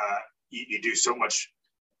you do so much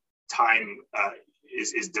time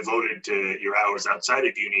is devoted to your hours outside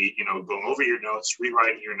of uni. Going over your notes,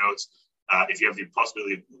 rewriting your notes. If you have the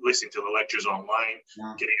possibility of listening to the lectures online,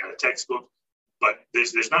 getting out a textbook, but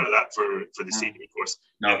there's none of that for the CP course.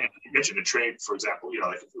 And you mentioned a trade, for example.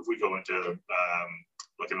 Like if we go into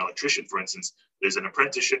like an electrician, for instance, there's an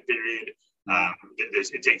apprenticeship period.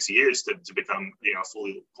 It takes years to become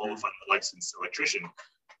fully qualified licensed electrician.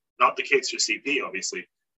 Not the case for CP, obviously.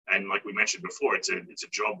 And like we mentioned before, it's a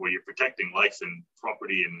job where you're protecting life and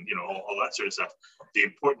property and, you know, all that sort of stuff. The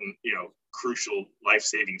important, you know, crucial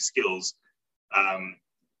life-saving skills.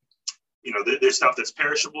 You know, there's stuff that's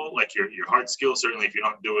perishable, like your hard skills. Certainly, if you're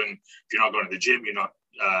not going to the gym, you're not.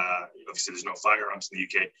 Obviously, there's no firearms in the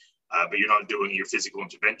UK, but you're not doing your physical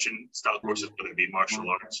intervention style courses, whether it be martial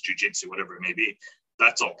arts, jiu-jitsu, whatever it may be.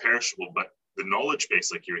 That's all perishable. But the knowledge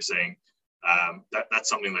base, like you were saying, that's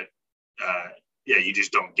something that, you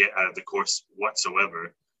just don't get out of the course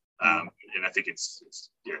whatsoever. And I think it's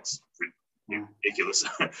ridiculous.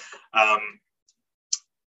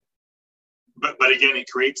 But again, it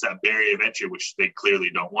creates that barrier of entry, which they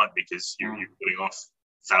clearly don't want, because you're putting off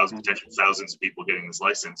potentially thousands of people getting this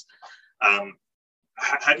license.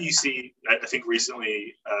 How do you see? I think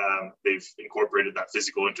recently they've incorporated that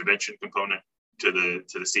physical intervention component to the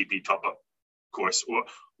CP top up course.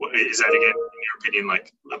 What is that, again, in your opinion,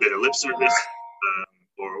 like a bit of lip service,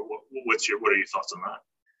 or what are your thoughts on that?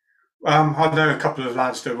 I know a couple of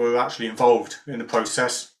lads that were actually involved in the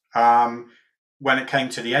process. When it came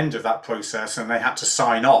to the end of that process and they had to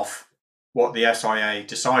sign off what the SIA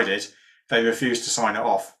decided, they refused to sign it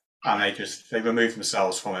off, and they removed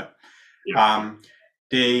themselves from it. Yeah.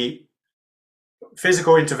 The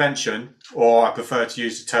physical intervention, or I prefer to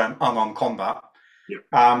use the term unarmed combat,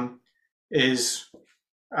 is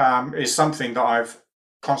something that I've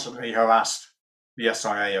constantly harassed the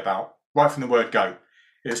SIA about right from the word go.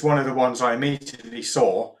 It's one of the ones I immediately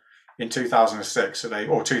saw in 2006,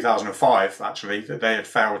 or 2005 actually, that they had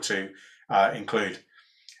failed to include.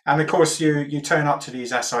 And of course, you turn up to these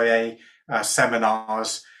SIA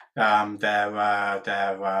seminars, their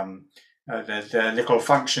little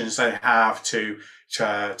functions they have to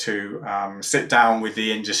sit down with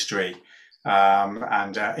the industry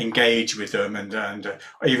and engage with them, and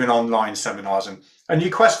even online seminars, and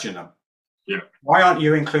you question them. Yeah. Why aren't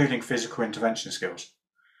you including physical intervention skills?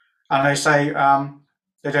 And they say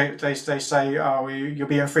they don't. They say, oh, you'll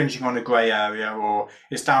be infringing on a grey area, or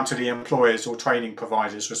it's down to the employers or training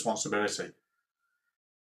providers' responsibility.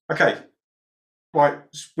 Okay, right.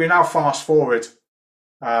 We now fast forward.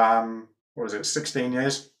 What was it? 16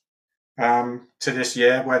 years to this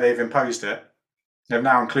year where they've imposed it. They've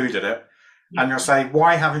now included it, and you'll say,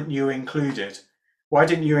 why haven't you included? Why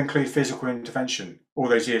didn't you include physical intervention all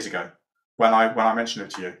those years ago when I mentioned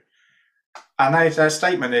it to you? And their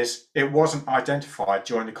statement is, it wasn't identified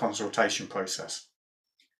during the consultation process.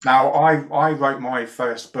 Now, I wrote my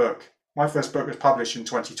first book. My first book was published in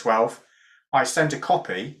 2012. I sent a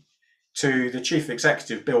copy to the chief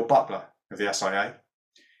executive, Bill Butler, of the SIA.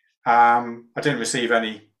 I didn't receive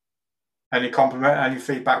any compliment, any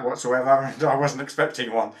feedback whatsoever, and I wasn't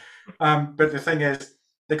expecting one. But the thing is,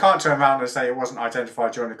 they can't turn around and say it wasn't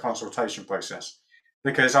identified during the consultation process,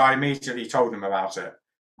 because I immediately told them about it.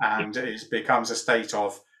 And it becomes a state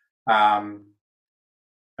of,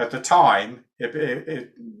 at the time,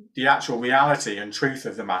 the actual reality and truth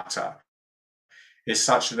of the matter is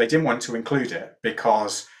such that they didn't want to include it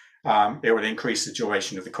because it would increase the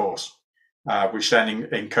duration of the course, which then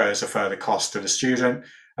incurs a further cost to the student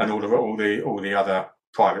and all the other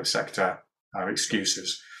private sector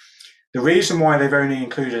excuses. The reason why they've only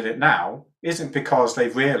included it now isn't because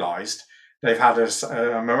they've realised they've had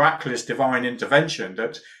a miraculous divine intervention,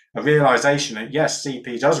 that a realization that yes,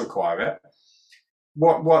 CP does require it.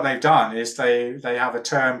 What they've done is they have a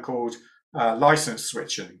term called license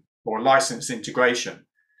switching or license integration.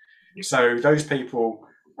 So those people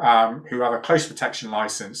who have a close protection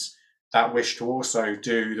license that wish to also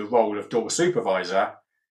do the role of door supervisor,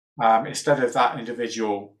 instead of that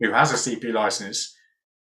individual who has a CP license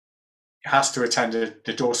has to attend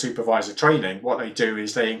the door supervisor training, what they do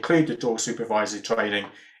is they include the door supervisor training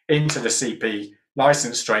into the CP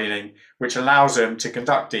license training, which allows them to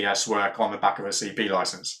conduct DS work on the back of a CP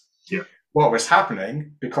license. Yeah. What was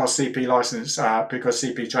happening, because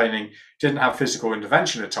CP training didn't have physical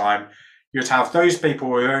intervention at the time, you'd have those people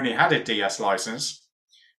who only had a DS license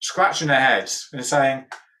scratching their heads and saying,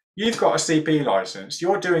 you've got a CP license,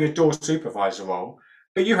 you're doing a door supervisor role,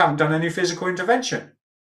 but you haven't done any physical intervention.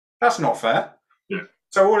 That's not fair. Yeah.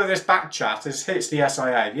 So all of this back chat hits the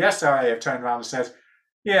SIA. The SIA have turned around and said,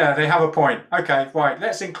 yeah, they have a point. Okay, right,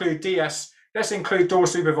 let's include door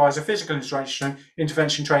supervisor physical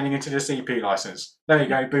intervention training into the CP license. There you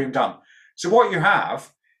go, boom, done. So what you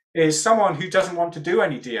have is someone who doesn't want to do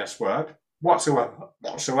any DS work whatsoever,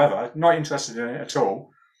 not interested in it at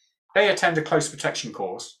all. They attend a close protection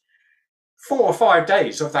course. 4 or 5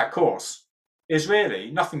 days of that course is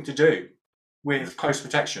really nothing to do with close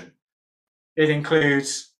protection. It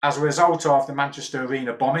includes, as a result of the Manchester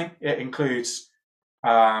Arena bombing, it includes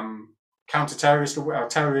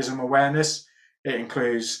terrorism awareness. It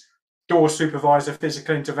includes door supervisor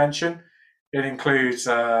physical intervention. It includes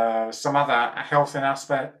some other health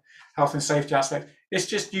and safety aspect. It's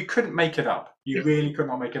just, you couldn't make it up. You really could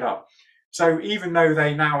not make it up. So even though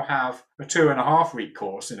they now have a 2.5-week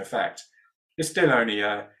course in effect, it's still only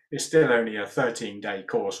a 13-day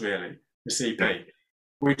course, really, the CP,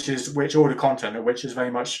 which all the content of which is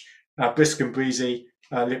very much brisk and breezy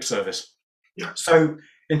lip service. Yeah. So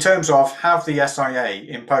in terms of, have the SIA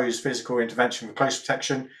imposed physical intervention for close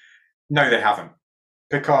protection? No, they haven't,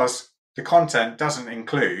 because the content doesn't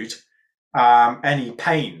include any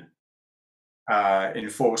pain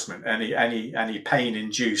enforcement, any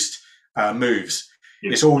pain-induced moves.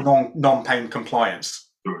 Yeah. It's all non-pain compliance.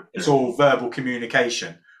 Sure. It's all verbal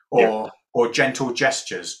communication or gentle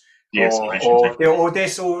gestures, or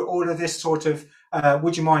all of this sort of.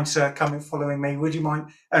 Would you mind, sir, following me? Would you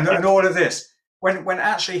mind? And all of this, when it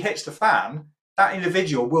actually hits the fan, that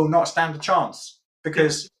individual will not stand a chance,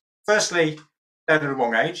 because firstly, they're the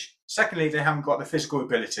wrong age. Secondly, they haven't got the physical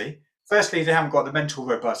ability. Firstly, they haven't got the mental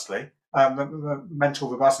robustness,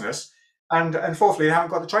 and fourthly, they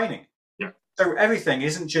haven't got the training. Yeah. So everything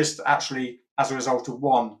isn't just actually as a result of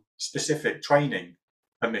one specific training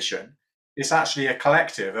omission. It's actually a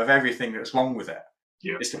collective of everything that's wrong with it.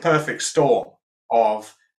 Yeah. It's the perfect storm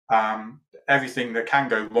of everything that can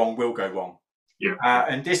go wrong will go wrong. Yeah.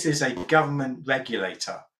 And this is a government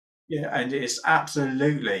regulator. Yeah, and it's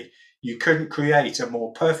absolutely, you couldn't create a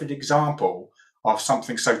more perfect example of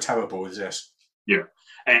something so terrible as this. Yeah.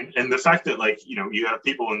 And the fact that, like, you know, you have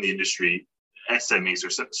people in the industry, SMEs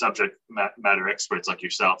or subject matter experts like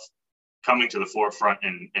yourself, coming to the forefront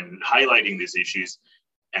and highlighting these issues,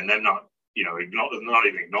 and them not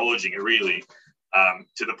even acknowledging it, really,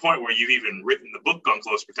 to the point where you've even written the book on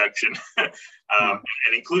close protection and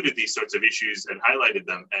included these sorts of issues and highlighted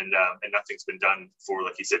them, and nothing's been done for,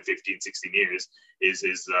 like you said, 15, 16 years is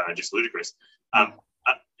just ludicrous. And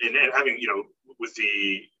having, you know, with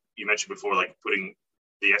you mentioned before, like putting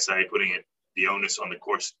the SIA, the onus on the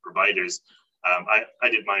course providers. I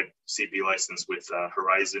did my CP license with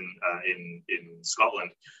Horizon in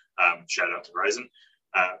Scotland. Shout out to Horizon.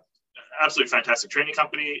 Absolutely fantastic training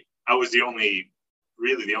company. I was the only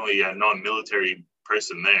non-military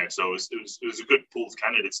person there, so it was a good pool of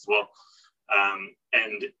candidates as well.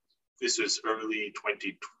 And this was early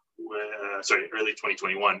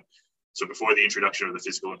 2021. So before the introduction of the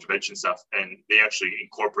physical intervention stuff, and they actually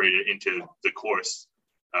incorporated it into the course,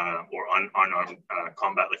 or unarmed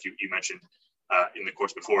combat, like you mentioned in the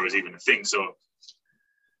course before it was even a thing. So,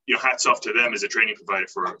 you know, hats off to them as a training provider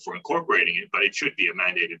for incorporating it, but it should be a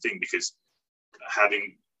mandated thing, because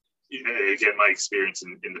having, again, my experience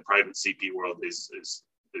in the private CP world is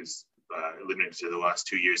limited to the last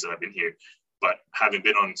 2 years that I've been here. But having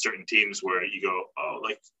been on certain teams where you go, oh,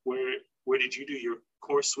 like, where did you do your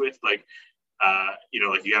course with? Like, you know,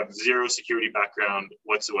 like, you have zero security background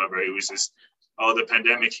whatsoever. It was just, oh, the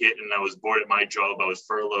pandemic hit and I was bored at my job. I was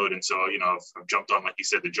furloughed. And so, you know, I've jumped on, like you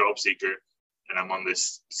said, the job seeker, and I'm on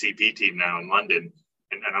this CP team now in London.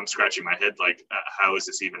 And I'm scratching my head, like, how is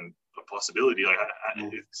this even a possibility? Like,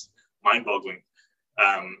 it's mind boggling.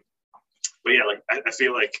 But yeah, like, I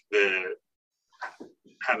feel like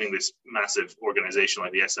having this massive organization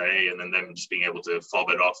like the SIA, and then them just being able to fob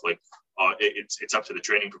it off, like, it's up to the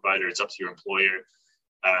training provider, it's up to your employer.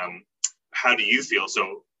 How do you feel?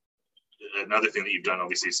 So another thing that you've done,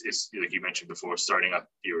 obviously, is like you mentioned before, starting up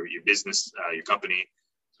your business, your company,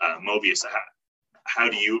 Mobius. How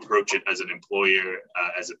do you approach it as an employer,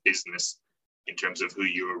 as a business, in terms of who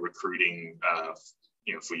you're recruiting,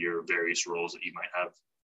 you know, for your various roles that you might have?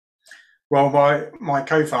 Well, my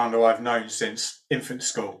co-founder I've known since infant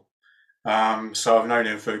school. So I've known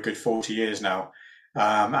him for a good 40 years now.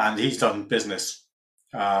 And he's done business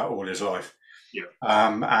all his life. Yeah.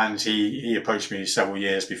 And he approached me several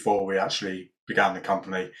years before we actually began the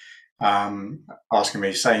company, asking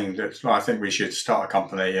me, saying that, well, I think we should start a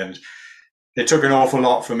company. And it took an awful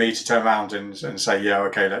lot for me to turn around and say, yeah,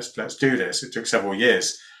 okay, let's do this. It took several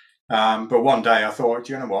years. But one day I thought,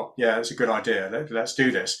 you know what? Yeah, it's a good idea. Let's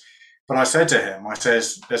do this. But I said to him,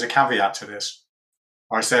 there's a caveat to this.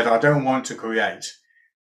 I said, I don't want to create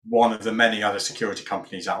one of the many other security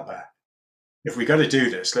companies out there. If we're going to do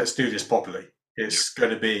this, let's do this properly. We're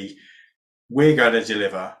going to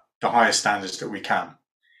deliver the highest standards that we can.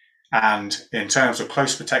 And in terms of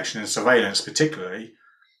close protection and surveillance, particularly,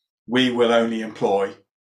 we will only employ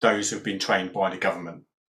those who've been trained by the government.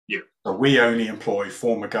 Yeah. So we only employ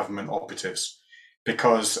former government operatives,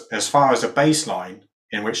 because as far as a baseline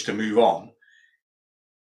in which to move on,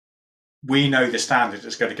 we know the standard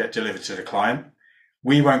that's going to get delivered to the client.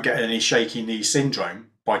 we won't get any shaky knee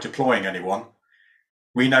syndrome by deploying anyone.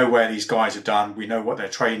 We know where these guys are done. We know what their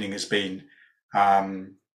training has been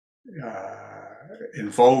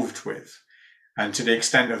involved with, and to the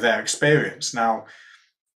extent of their experience. Now,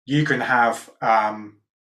 you can have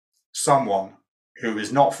someone who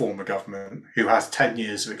is not former government who has 10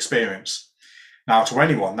 years of experience. Now, to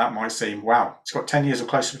anyone, that might seem, wow, it's got 10 years of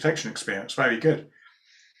close protection experience. Very good.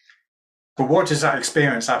 But what does that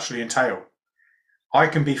experience actually entail? I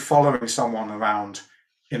can be following someone around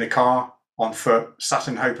in a car, on foot, sat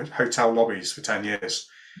in hotel lobbies for 10 years.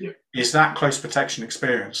 Yeah. Is that close protection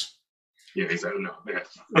experience? Yeah, exactly. No, yeah.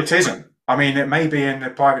 It isn't. I mean, it may be in the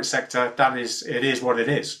private sector. It is what it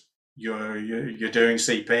is. You're doing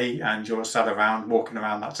CP and you're sat around, walking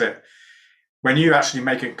around. That's it. When you actually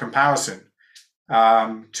make a comparison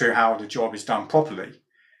to how the job is done properly,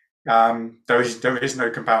 there is no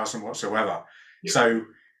comparison whatsoever. Yeah. So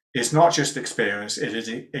it's not just experience; it is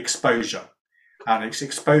exposure, and it's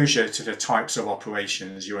exposure to the types of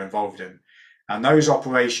operations you're involved in, and those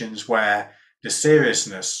operations where the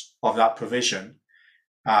seriousness of that provision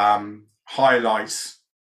highlights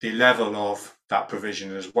the level of that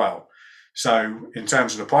provision as well. So in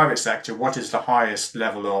terms of the private sector, what is the highest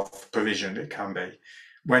level of provision it can be?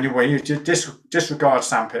 When you disregard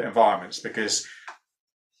sandpit environments, because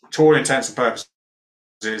to all intents and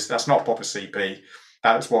purposes, that's not proper CP.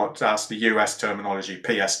 That's the US terminology,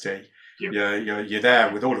 PSD. Yep. You're there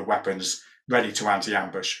with all the weapons ready to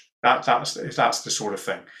anti-ambush. That's the sort of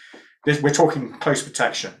thing. We're talking close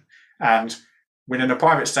protection. And within the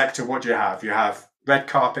private sector, what do you have? You have red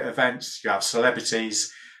carpet events, you have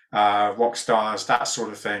celebrities, rock stars, that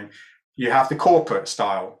sort of thing. You have the corporate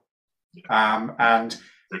style. And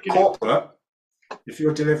corporate, if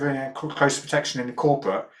you're delivering a close protection in the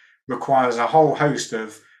corporate, requires a whole host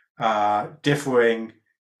of differing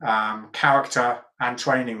character and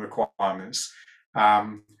training requirements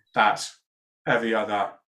that every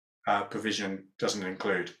other provision doesn't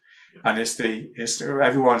include. And it's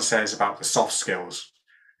everyone says about the soft skills.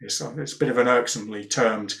 It's a bit of an irksomely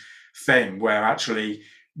termed thing where actually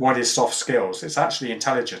what is soft skills? It's actually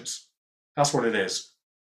intelligence. That's what it is.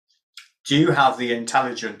 Do you have the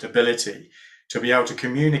intelligent ability to be able to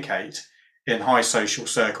communicate in high social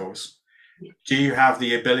circles? Do you have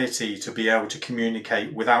the ability to be able to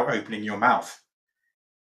communicate without opening your mouth?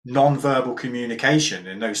 Non-verbal communication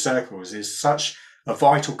in those circles is such a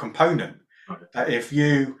vital component that if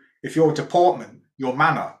your deportment, your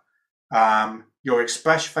manner, your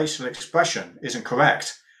facial expression isn't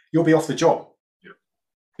correct, you'll be off the job. Yeah.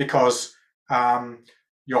 Because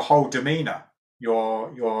your whole demeanor,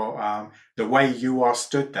 the way you are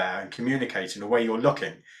stood there and communicating, the way you're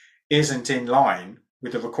looking, isn't in line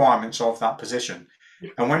with the requirements of that position. Yeah.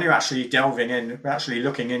 And when you're actually delving in, actually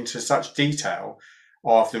looking into such detail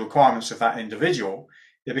of the requirements of that individual,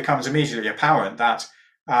 it becomes immediately apparent that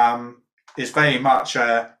it's very much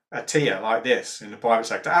a tier like this in the private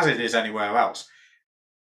sector, as it is anywhere else.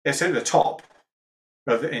 It's at the top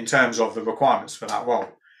in terms of the requirements for that role.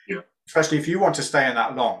 Yeah. Especially if you want to stay in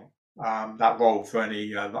that role for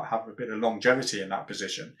any, have a bit of longevity in that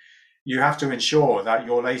position, you have to ensure that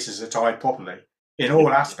your laces are tied properly in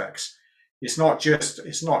all aspects. It's not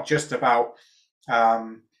just about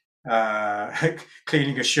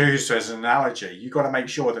cleaning your shoes, as an analogy. You've got to make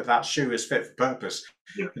sure that shoe is fit for purpose.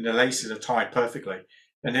 Yeah. And the laces are tied perfectly.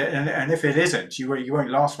 And if it isn't, you won't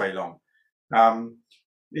last very long.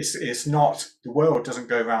 It's not, the world doesn't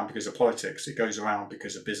go around because of politics. It goes around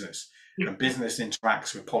because of business. Yeah. And business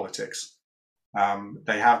interacts with politics.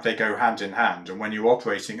 They go hand in hand. And when you're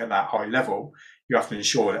operating at that high level, you have to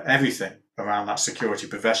ensure that everything around that security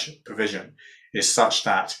provision is such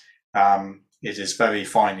that it is very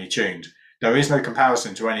finely tuned. There is no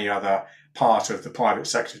comparison to any other part of the private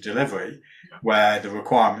sector delivery where the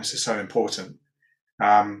requirements are so important.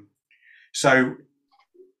 So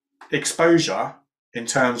exposure in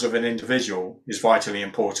terms of an individual is vitally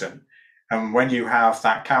important. And when you have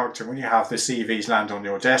that character, when you have the CVs land on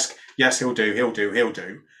your desk, yes, he'll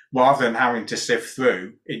do, rather than having to sift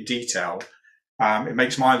through in detail, it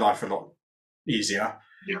makes my life a lot easier.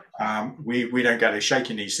 Yeah. We don't get a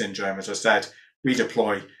shaky knee syndrome. As I said, we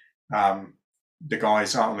deploy the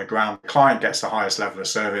guys out on the ground. The client gets the highest level of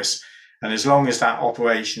service. And as long as that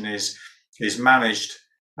operation is managed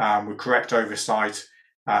with correct oversight,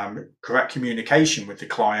 correct communication with the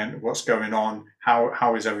client, what's going on,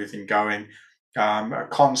 how is everything going, a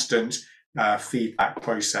constant feedback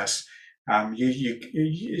process,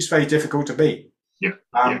 it's very difficult to beat. Yeah.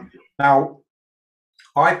 Now,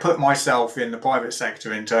 I put myself in the private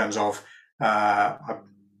sector in terms of I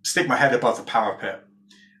stick my head above the parapet.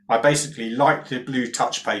 I basically like the blue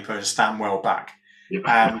touch paper and stand well back. Yeah.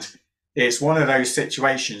 And it's one of those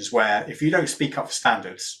situations where if you don't speak up for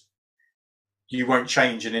standards, you won't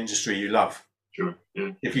change an industry you love. Sure.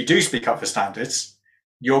 Yeah. If you do speak up for standards,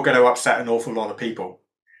 you're going to upset an awful lot of people.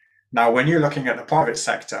 Now, when you're looking at the private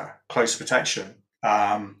sector, close protection,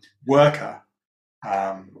 worker,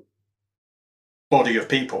 body of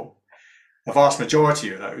people, the vast majority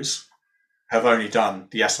of those have only done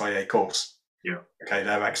the SIA course. Yeah. Okay,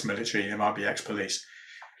 they're ex-military, they might be ex-police.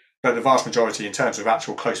 But the vast majority, in terms of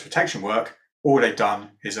actual close protection work, all they've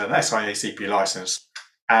done is an SIACP license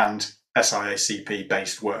and SIACP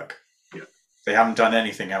based work. Yeah. They haven't done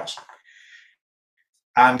anything else.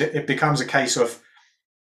 And it becomes a case of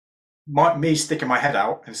me sticking my head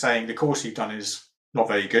out and saying the course you've done is not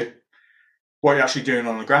very good. What you're actually doing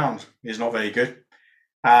on the ground is not very good.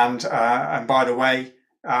 And by the way,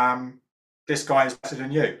 this guy is better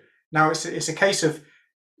than you. Now, it's a case of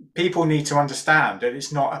people need to understand that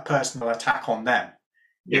it's not a personal attack on them.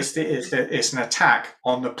 Yeah. It's an attack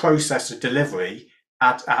on the process of delivery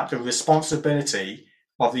at the responsibility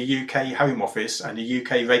of the UK Home Office and the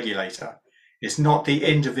UK regulator. It's not the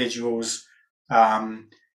individual's.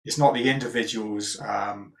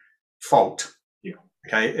 Fault. Yeah.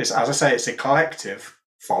 Okay. As I say, it's a collective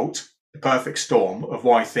fault, the perfect storm of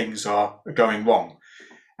why things are going wrong.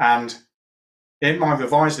 And in my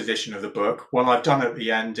revised edition of the book, what I've done at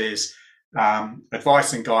the end is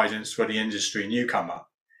advice and guidance for the industry newcomer.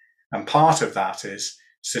 And part of that is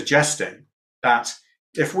suggesting that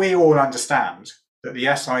if we all understand that the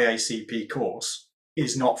SIACP course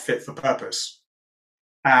is not fit for purpose,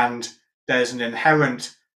 and there's an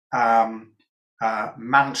inherent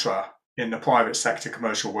mantra in the private sector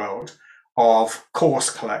commercial world of course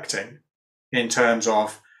collecting in terms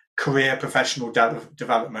of career professional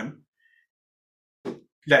development.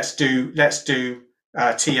 Let's do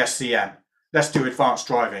TSCM. Let's do advanced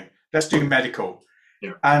driving. Let's do medical.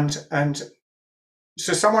 Yeah. And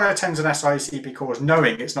so someone attends an SIACP course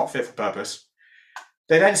knowing it's not fit for purpose.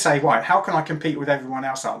 They then say, right, how can I compete with everyone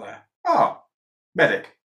else out there? Oh,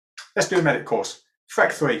 medic. Let's do a medic course.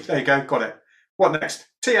 FREC 3. There you go. Got it. What next?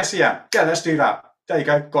 TSCM. Yeah, let's do that. There you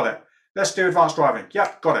go. Got it. Let's do advanced driving.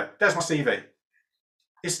 Yep, got it. There's my CV.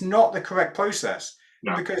 It's not the correct process.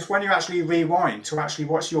 No. Because when you actually rewind to actually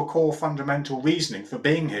what's your core fundamental reasoning for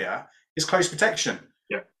being here is close protection.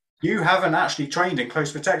 Yeah. You haven't actually trained in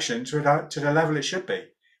close protection to the level it should be.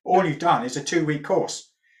 All you've done is a 2-week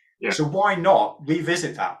course. Yeah. So why not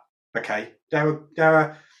revisit that? Okay. There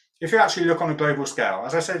are, if you actually look on a global scale,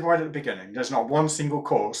 as I said right at the beginning, there's not one single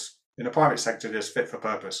course in the private sector that's fit for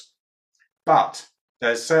purpose. But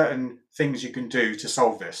there's certain things you can do to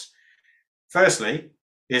solve this. Firstly,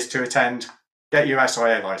 is to get your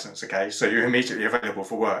SIA license, okay? So you're immediately available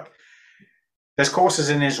for work. There's courses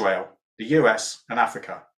in Israel, the US, and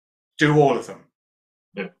Africa. Do all of them.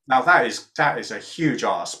 Yeah. Now that is a huge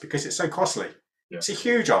ask because it's so costly. Yeah. It's a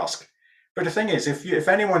huge ask. But the thing is, if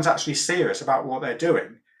anyone's actually serious about what they're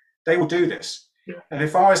doing, they will do this. Yeah. And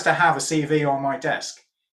if I was to have a CV on my desk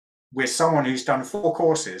with someone who's done 4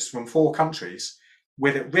 courses from 4 countries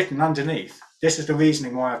with it written underneath, this is the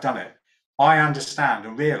reasoning why I've done it. I understand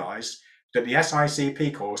and realise that the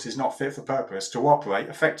SIACP course is not fit for purpose to operate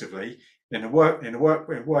effectively in a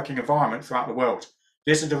working environment throughout the world.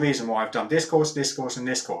 This is the reason why I've done this course, and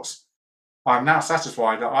this course. I'm now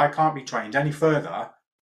satisfied that I can't be trained any further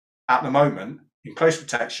at the moment in close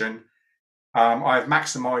protection. I've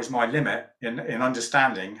maximised my limit in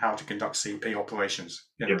understanding how to conduct CP operations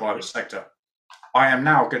in the private sector. I am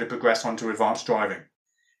now going to progress on to advanced driving.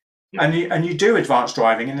 Yeah. And you do advanced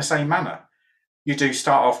driving in the same manner. You do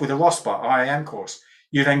start off with a ROSPA IAM course.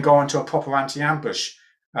 You then go into a proper anti-ambush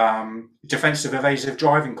defensive evasive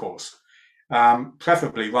driving course,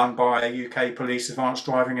 preferably run by a UK police advanced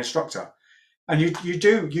driving instructor. And you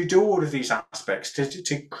do all of these aspects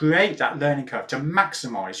to create that learning curve, to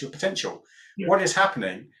maximise your potential. Yeah. What is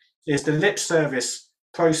happening is the lip service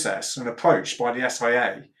process and approach by the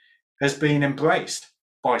SIA has been embraced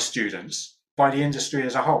by students, by the industry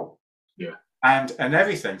as a whole. Yeah. And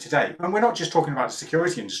everything today. And we're not just talking about the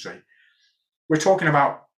security industry. We're talking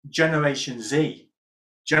about Generation Z,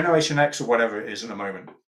 Generation X, or whatever it is at the moment.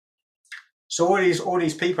 So all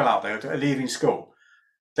these people out there that are leaving school,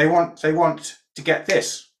 they want to get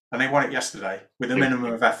this, and they want it yesterday with a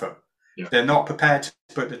minimum of effort. Yeah. They're not prepared to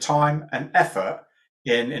put the time and effort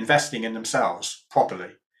in investing in themselves properly.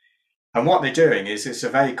 And what they're doing is it's a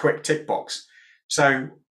very quick tick box. So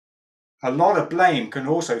a lot of blame can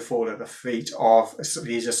also fall at the feet of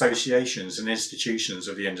these associations and institutions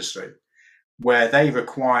of the industry, where they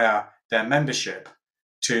require their membership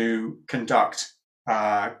to conduct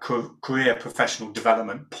career professional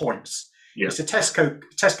development points. Yeah. It's a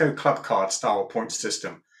Tesco club card style point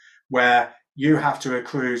system where you have to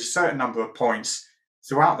accrue a certain number of points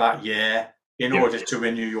throughout that year in order to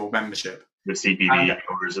renew your membership. The CPD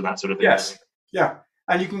hours and that sort of thing. Yes, yeah.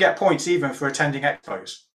 And you can get points even for attending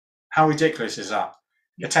expos. How ridiculous is that?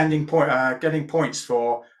 Getting points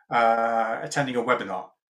for attending a webinar.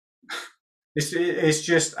 It's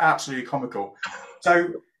just absolutely comical.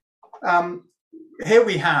 So here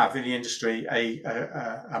we have in the industry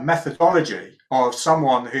a methodology of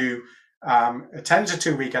someone who attends a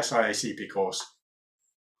 2-week SIACP course,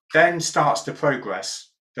 then starts the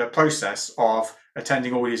process of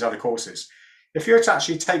attending all these other courses. If you were to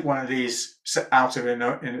actually take one of these out of in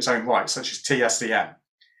its own right, such as TSCM,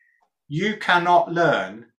 you cannot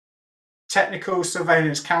learn technical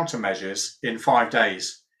surveillance countermeasures in 5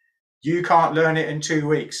 days. You can't learn it in 2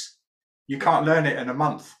 weeks. You can't learn it in a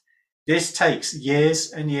month. This takes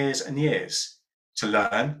years and years and years to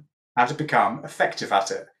learn and to become effective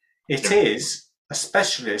at it. It is a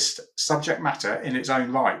specialist subject matter in its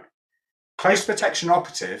own right. Close protection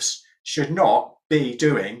operatives should not be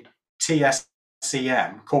doing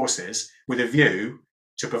TSCM courses with a view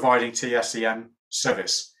to providing TSCM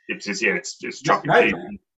service. It's choppy.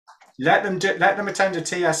 Let them attend a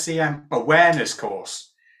TSCM awareness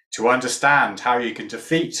course to understand how you can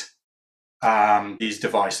defeat these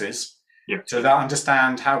devices, so they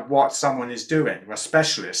understand what someone is doing, what a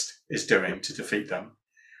specialist is doing to defeat them,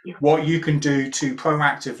 what you can do to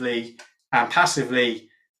proactively and passively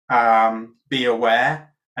be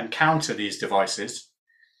aware and counter these devices,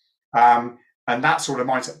 and that sort of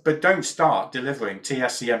mindset. But don't start delivering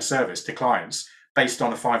TSCM service to clients based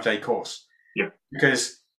on a 5-day course,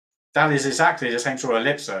 because that is exactly the same sort of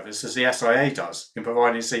lip service as the SIA does in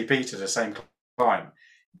providing CP to the same client.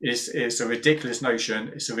 It's a ridiculous notion.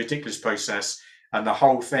 It's a ridiculous process, and the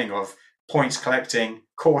whole thing of points collecting,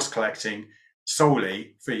 course collecting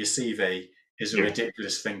solely for your CV is a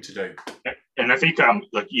ridiculous thing to do. And I think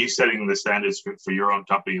like you setting the standards for your own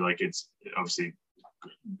company, like it's obviously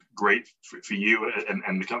great for you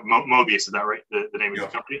and the company. Mobius, is that right? The name of the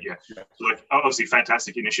company? Yeah. So like obviously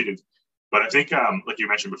fantastic initiative. But I think, like you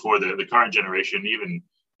mentioned before, the current generation, even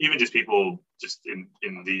just people just in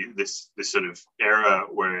this sort of era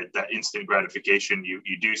where that instant gratification, you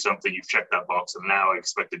do something, you've checked that box, and now I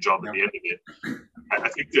expect a job at the end of it. I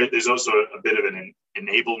think there's also a bit of an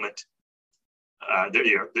enablement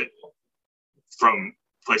from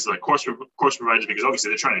places like course providers, because obviously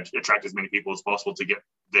they're trying to attract as many people as possible to get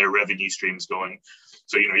their revenue streams going.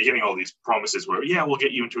 So, you're getting all these promises where, we'll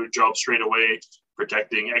get you into a job straight away,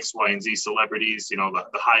 protecting X, Y, and Z celebrities, the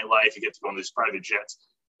high life, you get to go on these private jets.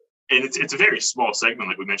 And it's a very small segment,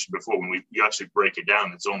 like we mentioned before. When you actually break it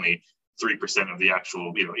down, it's only 3% of the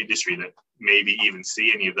actual, industry that maybe even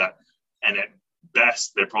see any of that. And at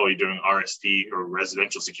best, they're probably doing RST or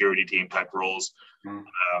residential security team type roles.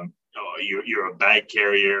 You're a bag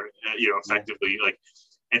carrier, effectively,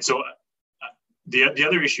 and so the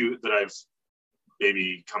other issue that I've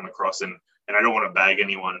maybe come across, and I don't want to bag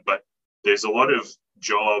anyone, but there's a lot of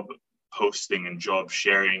job posting and job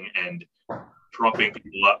sharing and propping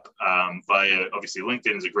people up via, obviously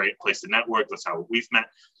LinkedIn is a great place to network. That's how we've met.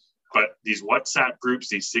 But these WhatsApp groups,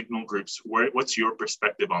 these Signal groups, what's your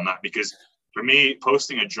perspective on that? Because for me,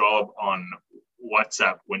 posting a job on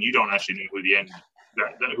WhatsApp when you don't actually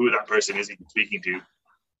know who that person is even speaking to,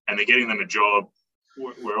 and they're getting them a job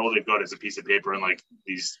where all they've got is a piece of paper and like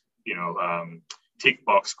these, tick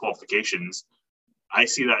box qualifications, I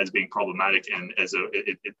see that as being problematic and as a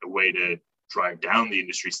way to drive down the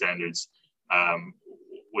industry standards.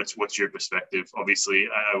 What's your perspective? Obviously,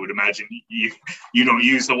 I would imagine you don't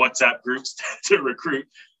use the WhatsApp groups to recruit,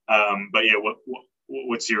 but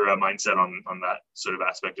what's your mindset on that sort of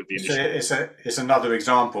aspect of the industry? It's another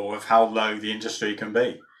example of how low the industry can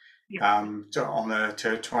be.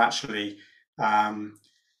 To actually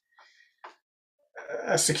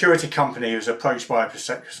a security company who's approached by a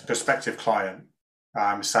prospective client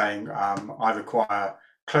saying, I require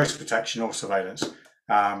close protection or surveillance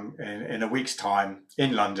in a week's time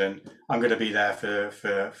in London. I'm going to be there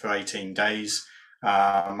for 18 days.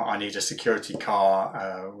 I need a security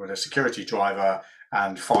car with a security driver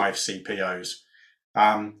and 5 CPOs.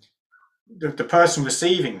 The person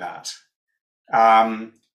receiving that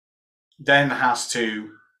then has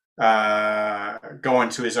to go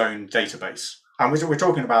into his own database. And we're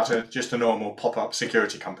talking about just a normal pop-up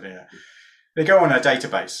security company here. They go on a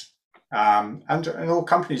database, and all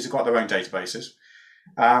companies have got their own databases.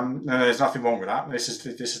 And there's nothing wrong with that. This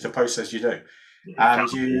is the process you do, and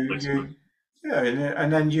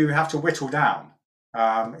and then you have to whittle down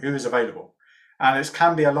who is available. and it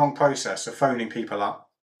can be a long process of phoning people up.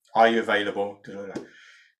 Are you available?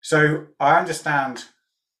 So I understand,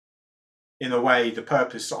 in a way, the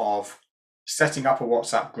purpose of setting up a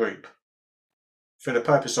WhatsApp group for the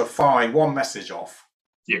purpose of firing one message off,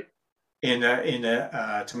 to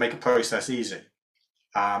make a process easy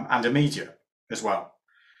and immediate as well.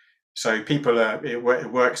 So people it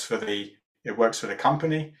works for the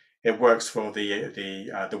company, it works for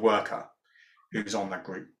the worker who's on that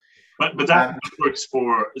group. But that works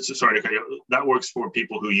for. Sorry to cut you. That works for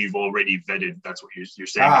people who you've already vetted. That's what you're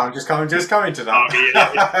saying. I'm just coming to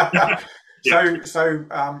that. So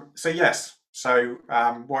yes. So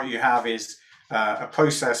what you have is a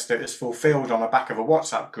process that is fulfilled on the back of a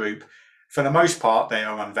WhatsApp group. For the most part, they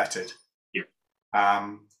are unvetted.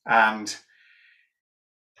 And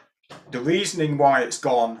the reasoning why it's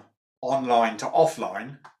gone online to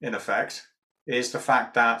offline, in effect, is the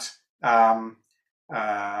fact that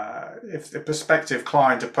if the prospective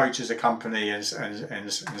client approaches a company and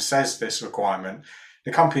says this requirement,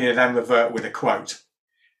 the company will then revert with a quote,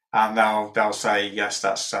 and they'll say, yes,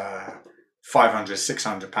 that's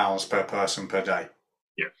 £500-600 per person per day.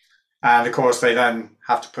 And of course, they then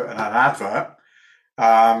have to put in an advert.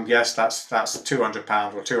 Yes, that's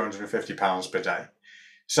 £200 or £250 per day.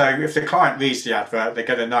 So if the client reads the advert, they're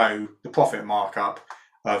going to know the profit markup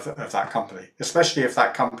of that company, especially if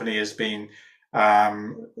that company has been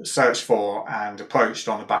searched for and approached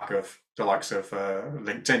on the back of the likes of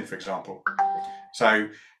LinkedIn, for example. So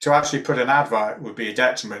to actually put an advert would be a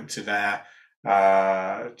detriment to their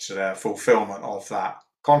fulfillment of that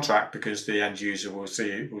contract, because the end user will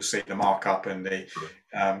see the markup and the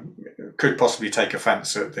could possibly take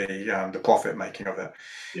offence at the profit making of it.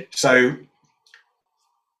 So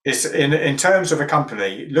it's in terms of a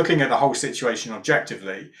company looking at the whole situation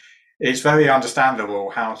objectively, it's very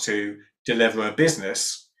understandable how to deliver a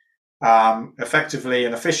business effectively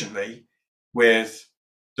and efficiently with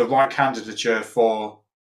the right candidature for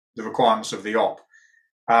the requirements of the op,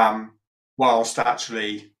 whilst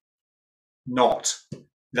actually not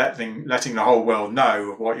letting the whole world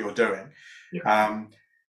know what you're doing.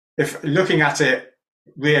 If looking at it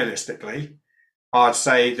realistically, I'd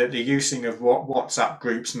say that the using of WhatsApp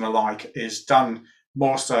groups and the like is done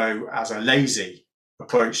more so as a lazy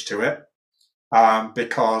approach to it,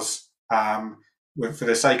 because for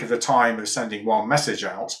the sake of the time of sending one message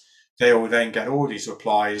out, they will then get all these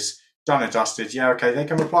replies done and dusted. Yeah, okay, they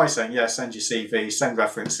can reply saying, yeah, send your CV, send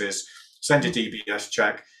references, send a DBS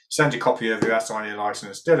check, send a copy of your SIA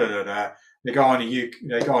license, They go on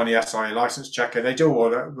the SIA license checker, they do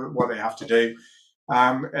all what they have to do.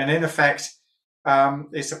 And in effect,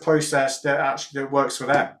 it's a process that works for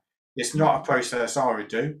them. It's not a process I would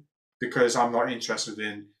do, because I'm not interested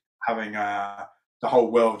in having the whole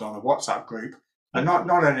world on a WhatsApp group. And not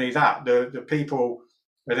only that, the people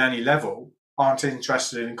at any level aren't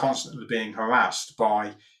interested in constantly being harassed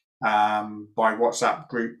by WhatsApp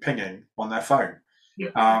group pinging on their phone.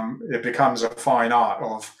 It becomes a fine art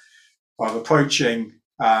of approaching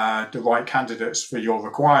the right candidates for your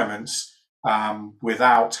requirements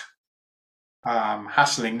without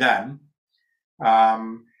hassling them.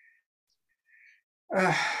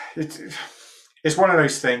 It's one of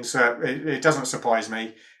those things that it doesn't surprise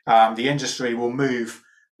me. The industry will move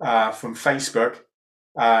from Facebook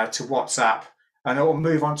to WhatsApp, and it will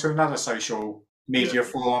move on to another social media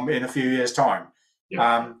form in a few years' time.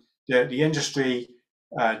 The industry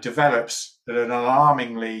develops at an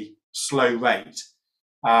alarmingly slow rate,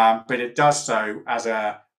 but it does so as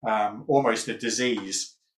almost a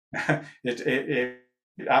disease. It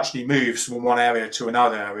actually moves from one area to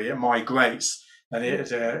another area. It migrates, and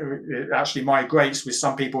it actually migrates with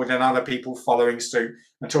some people and then other people following suit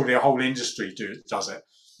until the whole industry does it.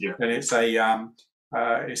 And it's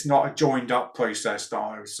it's not a joined up process that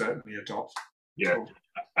I would certainly adopt.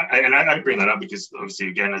 I bring that up because obviously,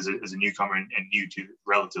 again, as a newcomer and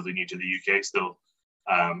relatively new to the UK still,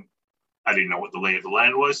 I didn't know what the lay of the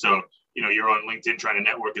land was. So, you're on LinkedIn trying to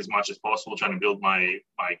network as much as possible, trying to build my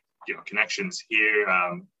connections here,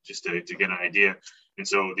 just to get an idea. And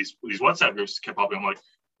so these WhatsApp groups kept popping. I'm like,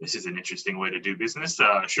 this is an interesting way to do business.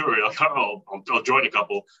 Sure, I'll join a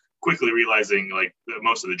couple. Quickly realizing like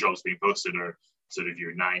most of the jobs being posted are sort of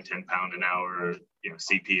your £9-10 an hour,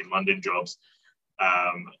 CP in London jobs.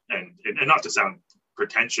 And not to sound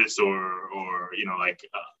pretentious or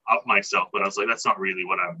up myself, but I was like, that's not really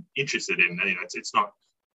what I'm interested in. It's not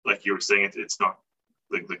like you were saying. It's not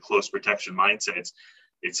the close protection mindset.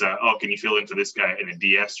 It's can you fill in for this guy in a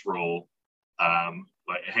DS role?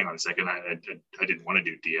 But hang on a second, I didn't want to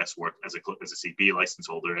do DS work as a CP license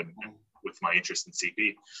holder and with my interest in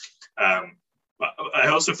CP. I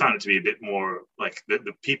also found it to be a bit more like the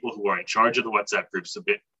people who are in charge of the WhatsApp groups a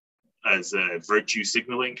bit as a virtue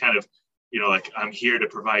signaling kind of, like I'm here to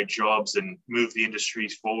provide jobs and move the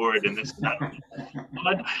industries forward and this and that.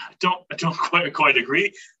 I don't quite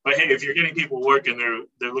agree. But hey, if you're getting people work and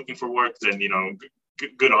they're looking for work, then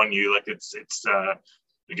good on you. Like it's I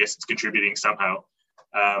guess it's contributing somehow.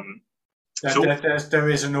 There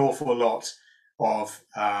is an awful lot of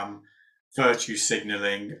virtue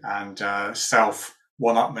signaling and self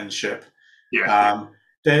one-upmanship. Yeah.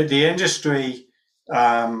 The industry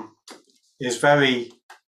is very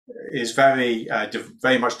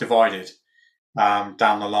much divided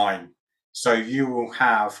down the line. So you will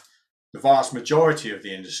have the vast majority of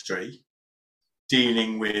the industry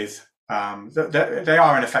dealing with they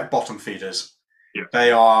are in effect bottom feeders. Yeah.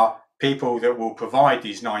 They are people that will provide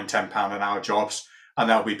these £9-10 an hour jobs, and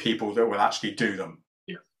there'll be people that will actually do them.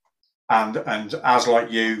 Yeah. And as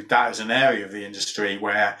like you, that is an area of the industry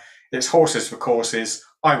where it's horses for courses.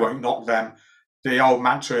 I won't knock them. The old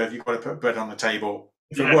mantra of you've got to put bread on the table.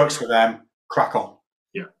 If it works for them, crack on.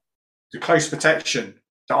 Yeah. The close protection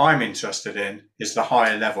that I'm interested in is the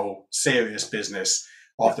higher level, serious business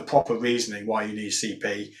of the proper reasoning why you need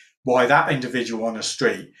CP, why that individual on the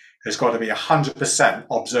street has got to be 100%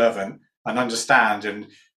 observant and understand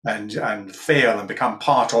and feel and become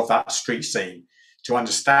part of that street scene, to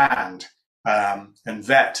understand and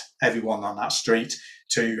vet everyone on that street,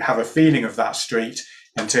 to have a feeling of that street,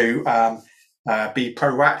 and to be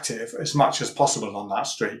proactive as much as possible on that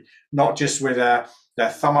street, not just with their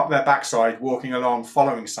thumb up their backside, walking along,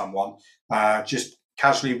 following someone, just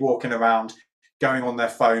casually walking around, going on their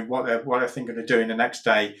phone, what they're thinking of doing the next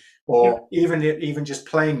day, or even just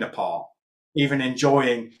playing the part, even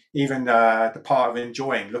enjoying, the part of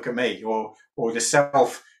enjoying. Look at me, or the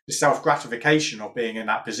self gratification of being in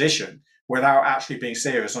that position without actually being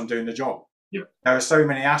serious on doing the job. Yeah. There are so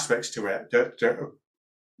many aspects to it that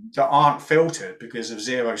aren't filtered because of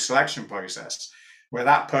zero selection process, where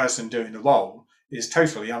that person doing the role is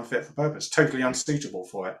totally unfit for purpose, totally unsuitable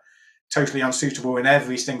for it, totally unsuitable in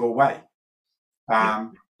every single way.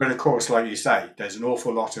 But of course, like you say, there's an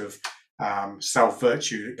awful lot of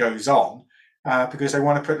self-virtue that goes on because they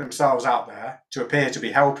want to put themselves out there to appear to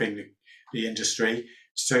be helping the industry,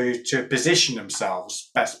 to position themselves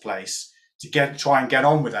best place to try and get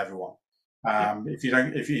on with everyone. If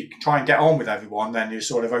you try and get on with everyone, then you're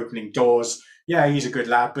sort of opening doors. Yeah, he's a good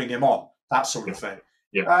lad, bring him on, that sort of thing.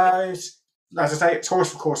 Yeah. As I say, it's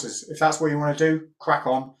horse for courses. If that's what you want to do, crack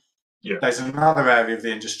on. Yeah. There's another area of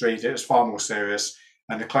the industry that is far more serious,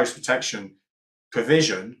 and the close protection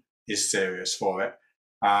provision is serious for it,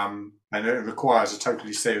 and it requires a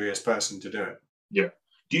totally serious person to do it. Yeah.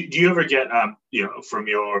 Do you ever get, from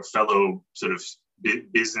your fellow sort of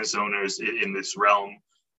business owners in this realm,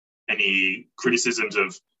 any criticisms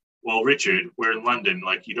of, well, Richard, we're in London,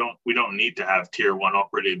 like we don't need to have tier 1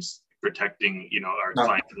 operatives protecting, our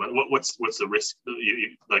clients. What's the risk,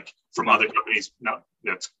 like from other companies? No,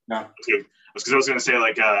 that's good. Because I was going to say,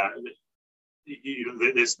 like,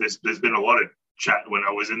 there's been a lot of chat when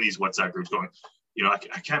I was in these WhatsApp groups going,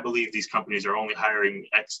 I can't believe these companies are only hiring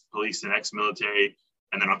ex-police and ex-military,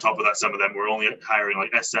 and then on top of that, some of them were only hiring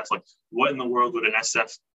like SF. Like, what in the world would an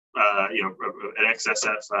SF, an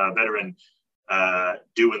ex-SF veteran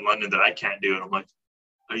do in London that I can't do? And I'm like,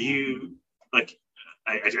 are you like?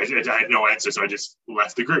 I had no answer, so I just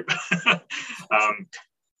left the group.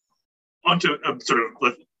 Onto a sort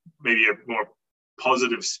of maybe a more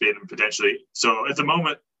positive spin potentially. So at the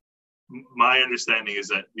moment, my understanding is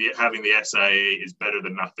that having the SIA is better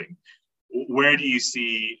than nothing. Where do you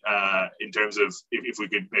see, in terms of if we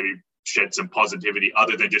could maybe shed some positivity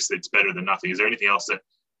other than just it's better than nothing? Is there anything else that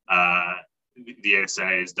the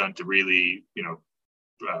SIA has done to really,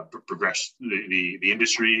 progress the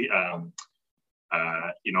industry?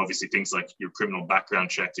 Obviously things like your criminal background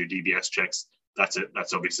checks, your DBS checks, that's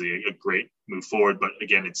obviously a great move forward. But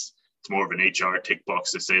again, it's more of an HR tick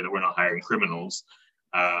box to say that we're not hiring criminals.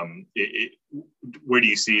 Where do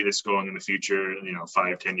you see this going in the future?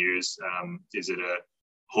 5-10 years? Is it a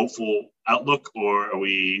hopeful outlook, or are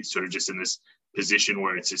we sort of just in this position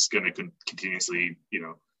where it's just going to continuously,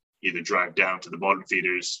 either drive down to the bottom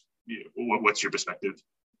feeders? What's your perspective?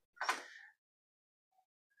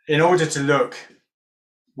 In order to look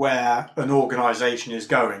where an organisation is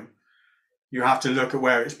going, you have to look at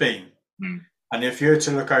where it's been. And if you're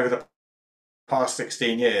to look over the past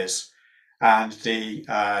 16 years and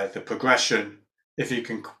the progression, if you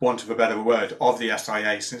can want of a better word, of the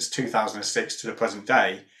SIA since 2006 to the present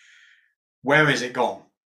day, where has it gone?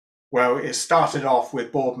 Well, it started off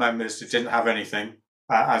with board members that didn't have anything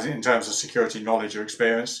as in terms of security knowledge or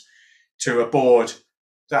experience, to a board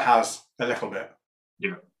that has a little bit.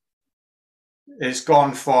 Yeah. It's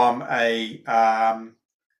gone from a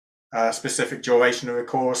specific duration of a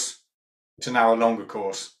course to now a longer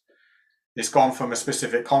course. It's gone from a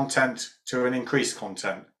specific content to an increased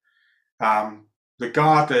content.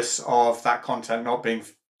 Regardless of that content not being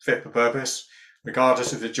fit for purpose,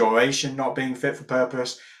 regardless of the duration not being fit for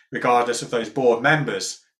purpose, regardless of those board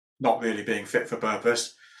members not really being fit for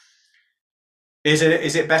purpose, is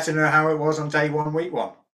it better than how it was on day one, week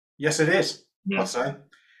one? Yes, it is. Yeah. I'd say.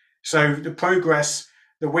 So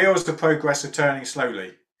the wheels of progress are turning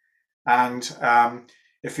slowly. And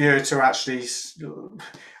if you were to actually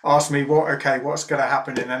ask me what's going to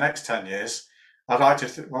happen in the next 10 years, I'd like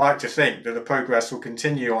to think that the progress will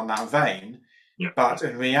continue on that vein. Yeah. But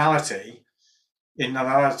in reality, in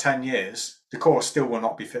another 10 years, the course still will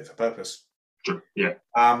not be fit for purpose. Sure. Yeah.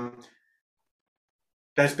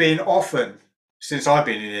 There's been often, since I've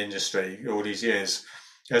been in the industry all these years,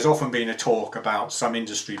 there's often been a talk about some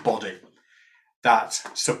industry body that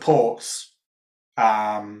supports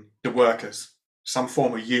the workers, some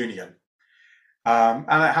form of union.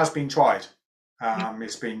 And it has been tried.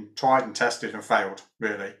 It's been tried and tested and failed,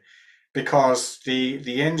 really, because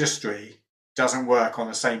the industry doesn't work on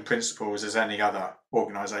the same principles as any other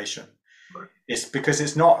organisation. Right. It's because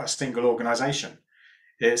it's not a single organisation.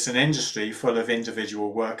 It's an industry full of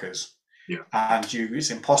individual workers. Yeah. And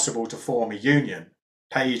it's impossible to form a union,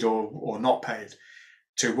 paid or not paid,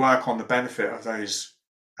 to work on the benefit of those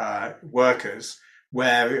workers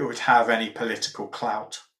where it would have any political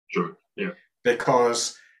clout. Sure. Yeah.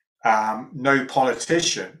 Because no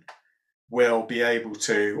politician will be able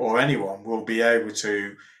to, or anyone will be able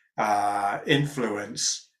to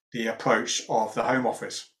influence the approach of the Home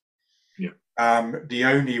Office. Yeah. The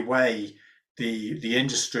only way the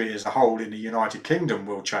industry as a whole in the United Kingdom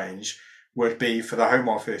will change would be for the Home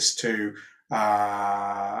Office to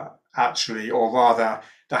actually, or rather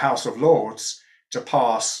the House of Lords, to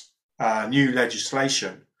pass new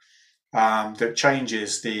legislation that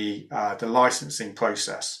changes the licensing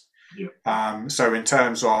process. Yeah. So in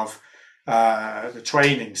terms of the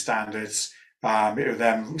training standards, it would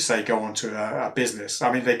then say go on to a business.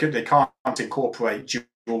 I mean, they can't incorporate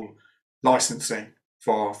dual licensing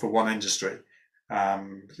for one industry.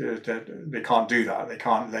 They can't do that. They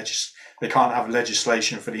can't have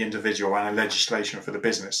legislation for the individual and a legislation for the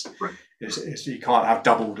business. Right. You can't have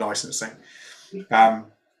double licensing. Yeah.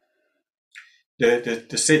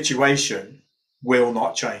 The situation will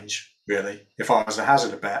not change, really. If I was a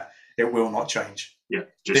hazard a bet, it will not change. Yeah.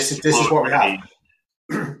 This is what we have.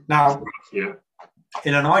 Now, yeah.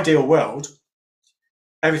 In an ideal world,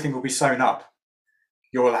 everything will be sewn up.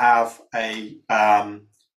 You will have a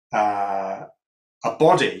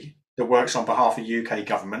body that works on behalf of the UK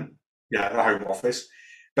government, the Home Office,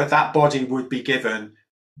 but that body would be given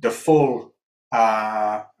the full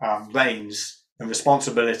reins and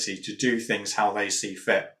responsibility to do things how they see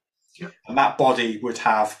fit. Yeah. And that body would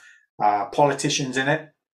have politicians in it.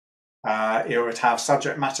 It would have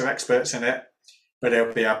subject matter experts in it, but it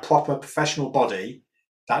would be a proper professional body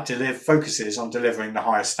that focuses on delivering the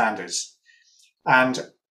highest standards.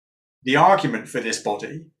 And the argument for this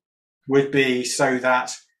body would be so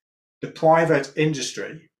that the private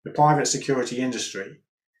industry, the private security industry,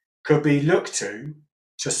 could be looked to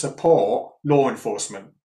support law enforcement.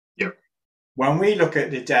 Yep. When we look at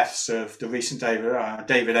the deaths of the recent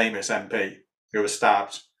David Amess MP, who was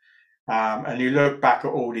stabbed, and you look back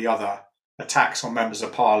at all the other attacks on members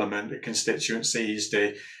of parliament, the constituencies,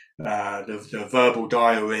 the verbal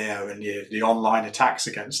diarrhea and the online attacks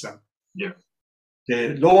against them. Yeah.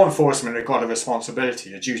 The law enforcement have got a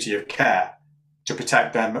responsibility, a duty of care to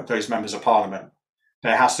protect those members of parliament.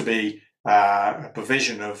 There has to be a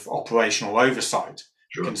provision of operational oversight,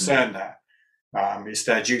 concern there. It's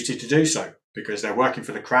their duty to do so because they're working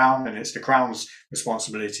for the Crown and it's the Crown's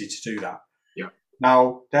responsibility to do that. Yeah.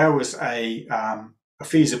 Now, there was a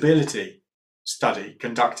feasibility study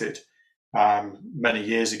conducted many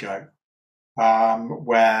years ago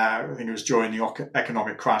where I think it was during the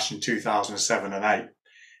economic crash in 2007 and 8,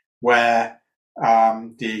 where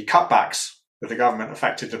the cutbacks of the government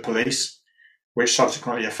affected the police, which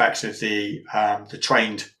subsequently affected the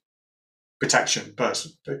trained protection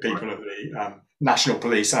people of the National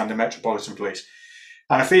Police and the Metropolitan Police.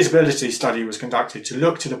 And a feasibility study was conducted to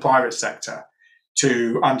look to the private sector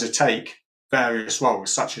to undertake various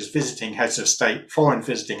roles, such as visiting heads of state, foreign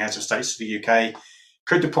visiting heads of states to the UK.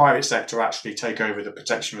 Could the private sector actually take over the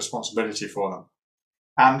protection responsibility for them?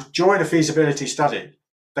 And during the feasibility study,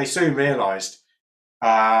 they soon realised,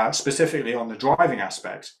 specifically on the driving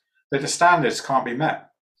aspect, that the standards can't be met.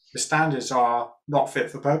 The standards are not fit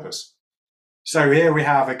for purpose. So here we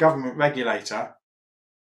have a government regulator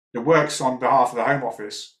that works on behalf of the Home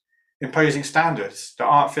Office, imposing standards that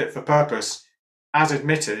aren't fit for purpose, as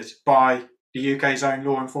admitted by the UK's own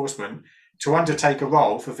law enforcement, to undertake a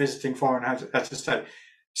role for visiting foreign heads of state.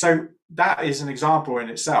 So that is an example in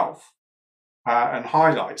itself, and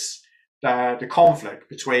highlights the conflict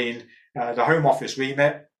between the Home Office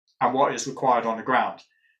remit and what is required on the ground.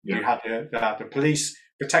 Yeah. You had the Police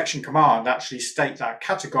Protection Command actually state that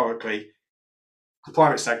categorically the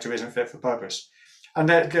private sector isn't fit for purpose. And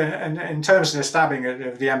in terms of the stabbing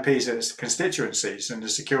of the MPs at its constituencies and the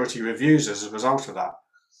security reviews as a result of that,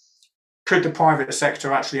 could the private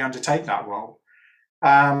sector actually undertake that role?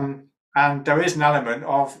 And there is an element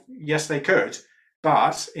of, yes, they could,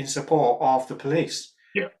 but in support of the police.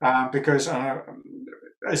 Yeah. Because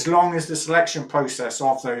as long as the selection process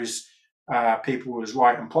of those people was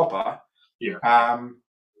right and proper, yeah.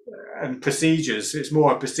 And procedures, it's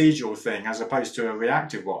more a procedural thing as opposed to a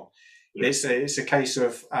reactive one. Yeah. It's a case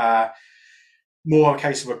of more a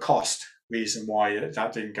case of a cost reason why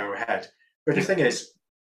that didn't go ahead. But the thing is,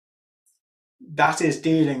 that is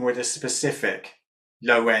dealing with a specific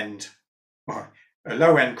low end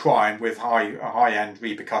crime with high end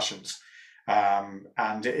repercussions,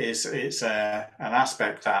 and it's an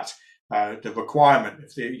aspect that the requirement,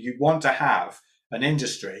 if you want to have an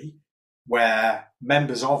industry where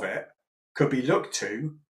members of it could be looked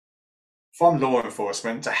to from law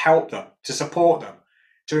enforcement to help them, to support them,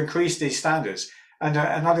 to increase these standards. And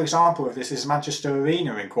another example of this is Manchester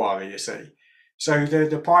Arena inquiry, you see. So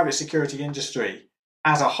the private security industry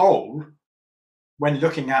as a whole, when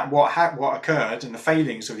looking at what occurred and the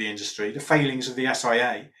failings of the industry, the failings of the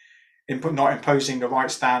SIA, not imposing the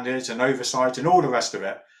right standards and oversight and all the rest of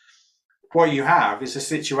it, what you have is a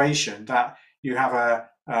situation that you have a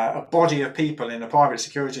body of people in the private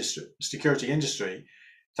security industry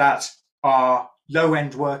that are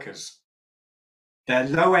low-end workers. They're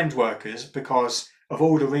low-end workers because of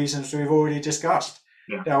all the reasons we've already discussed.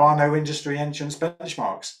 Yeah. There are no industry entrance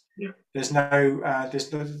benchmarks. Yeah. There's no,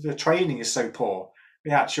 the training is so poor.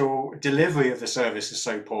 The actual delivery of the service is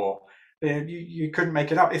so poor. You couldn't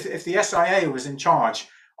make it up. If the SIA was in charge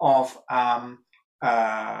of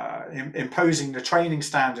imposing the training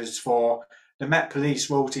standards for the Met Police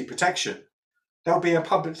royalty protection, there'll be an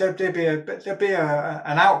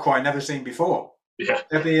outcry never seen before. Yeah.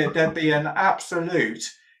 There'd be an absolute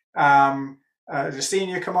the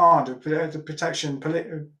senior commander of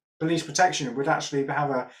the police protection would actually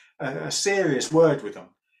have a serious word with them.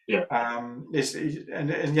 Yeah.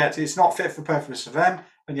 And yet it's not fit for purpose for them,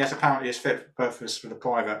 and yet apparently it's fit for purpose for the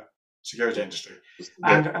private security industry.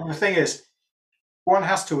 Yeah. And the thing is, one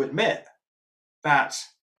has to admit that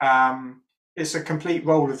it's a complete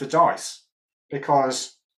roll of the dice,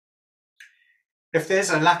 because if there's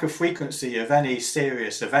a lack of frequency of any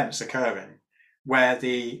serious events occurring where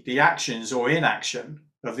the actions or inaction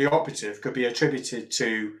of the operative could be attributed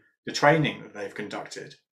to the training that they've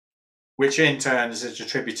conducted, which in turn is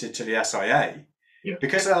attributed to the SIA, yeah.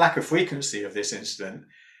 Because of the lack of frequency of this incident,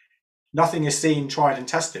 nothing is seen, tried and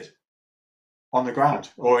tested on the ground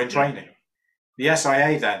or in training. The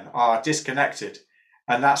SIA then are disconnected,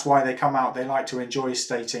 and that's why they come out. They like to enjoy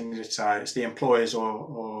stating that it's the employer's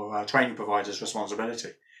or training provider's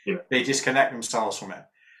responsibility. Yeah. They disconnect themselves from it.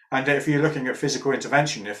 And if you're looking at physical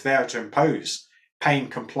intervention, if they're to impose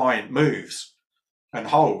pain-compliant moves and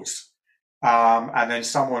holds, and then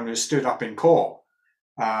someone who stood up in court,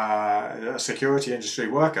 a security industry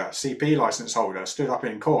worker, CP license holder, stood up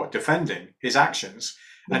in court defending his actions,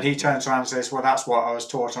 and he turns around and says, well, that's what I was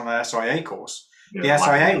taught on an SIA course. Yeah, the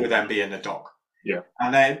SIA would then be in the dock. Yeah.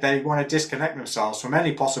 And they want to disconnect themselves from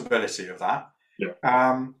any possibility of that. Yeah.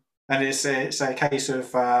 And it's a case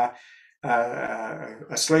of a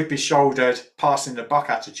slopey-shouldered, passing the buck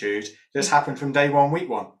attitude that's happened from day one, week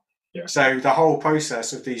one. Yeah. So the whole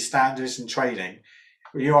process of these standards and training,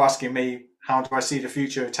 you're asking me, how do I see the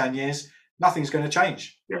future of 10 years? Nothing's going to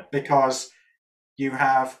change. Yeah. Because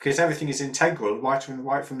everything is integral right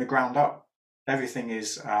from the ground up. Everything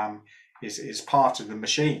is part of the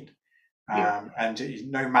machine. And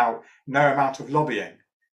no amount of lobbying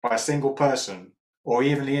by a single person or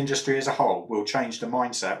even the industry as a whole will change the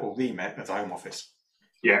mindset or remit of the Home Office.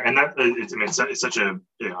 Yeah, and that it's such a,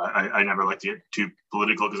 I never like to get too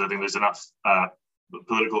political because I think there's enough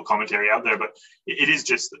political commentary out there, but it is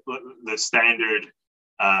just the standard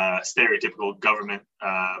stereotypical government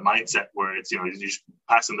mindset where it's, you're just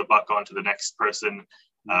passing the buck on to the next person,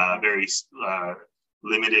 very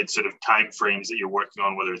limited sort of time frames that you're working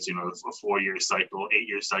on, whether it's a 4-year cycle,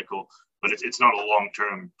 8-year cycle, but it's not a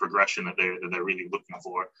long-term progression that they're really looking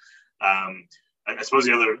for. I suppose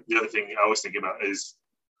the other thing I always think about is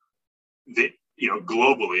that,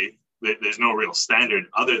 globally, there's no real standard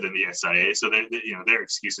other than the SIA. So their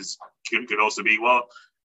excuses could also be, well,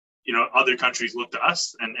 other countries look to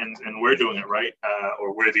us and we're doing it right,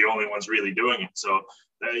 or we're the only ones really doing it. So,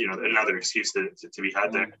 another excuse to be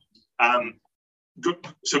had there.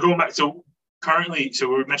 So going back, so currently, so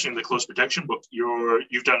we're mentioning the Close Protection book.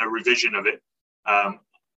 You've done a revision of it.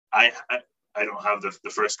 I don't have the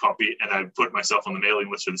first copy, and I put myself on the mailing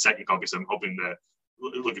list for the second copy. So I'm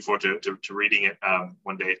looking forward to reading it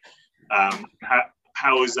one day.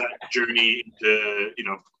 How is that journey to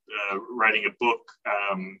writing a book?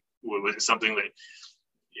 Was it something that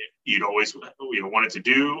you'd always wanted to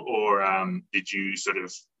do, or did you sort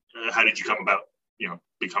of how did you come about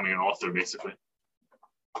becoming an author, basically?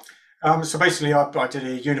 So basically, I did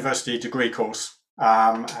a university degree course,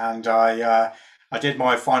 and I did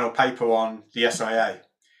my final paper on the SIA,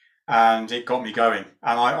 and it got me going.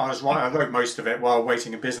 And I wrote most of it while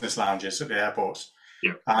waiting in business lounges at the airports.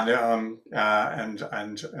 Yeah. And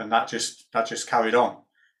that just carried on.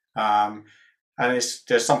 And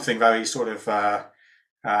there's something very sort of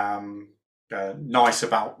nice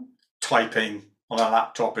about typing on a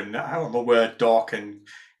laptop and on a Word doc and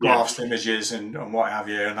graphs, images, and what have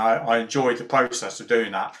you. And I enjoyed the process of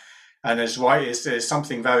doing that. And there's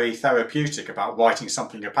something very therapeutic about writing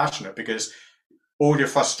something you're passionate, because all your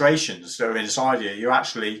frustrations that are inside you, you're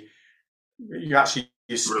actually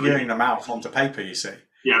spewing them out onto paper, you see.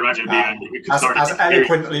 Yeah, imagine as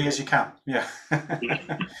eloquently as you can. Yeah.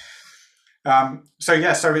 So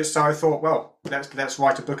I thought, well, let's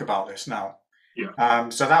write a book about this now. Yeah.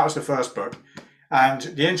 So that was the first book, and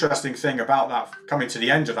the interesting thing about that, coming to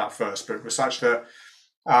the end of that first book, was such that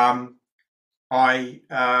I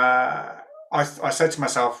said to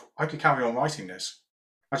myself, I could carry on writing this.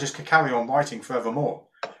 I just could carry on writing forevermore.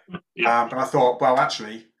 Yeah. But I thought, well,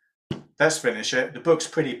 actually, let's finish it. The book's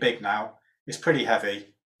pretty big now. It's pretty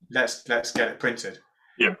heavy. Let's get it printed.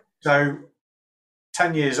 Yeah. So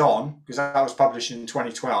 10 years on, because that was published in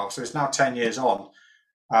 2012, so it's now 10 years on,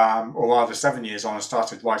 or rather 7 years on, I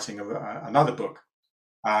started writing another book.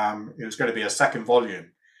 It was going to be a second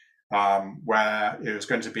volume, where it was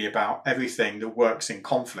going to be about everything that works in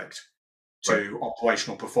conflict to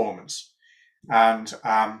operational performance. And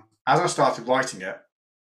as I started writing it,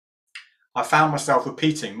 I found myself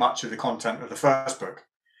repeating much of the content of the first book,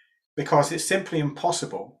 because it's simply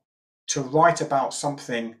impossible to write about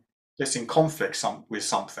something that's in conflict with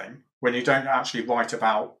something when you don't actually write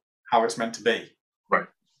about how it's meant to be. Right.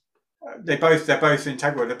 They're both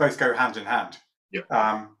integral. They both go hand in hand.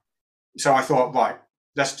 Yeah. So I thought, right,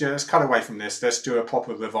 let's cut away from this. Let's do a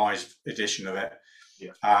proper revised edition of it.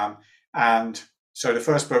 Yeah. And so the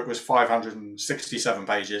first book was 567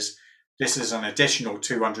 pages. This is an additional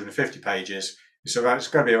 250 pages. So it's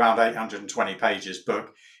going to be around 820 pages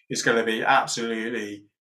book. It's going to be absolutely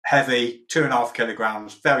heavy, 2.5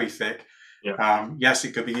 kilograms, very thick. Yeah. Yes,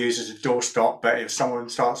 it could be used as a doorstop, but if someone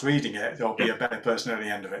starts reading it, there'll be a better person at the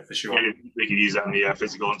end of it for sure. Yeah, they could use that in the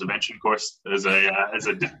physical intervention course as a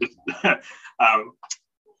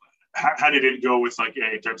how did it go with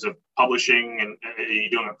in terms of publishing, and are you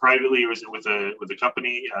doing it privately or is it with a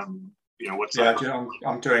company? What's that?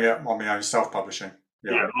 I'm doing it on my own, self-publishing.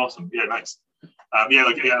 Yeah, awesome. Yeah, nice. I've hit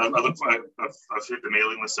the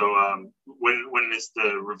mailing list. So when is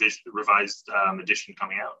the revised edition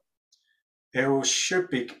coming out? It should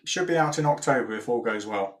be out in October if all goes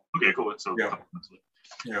well. Okay, cool. So yeah.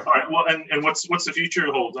 All right. Well, and what's the future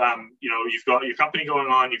hold? You've got your company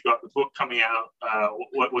going on. You've got the book coming out.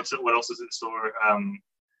 What else is in store?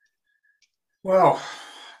 Well,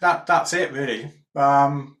 that's it really.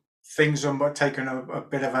 Things are taking a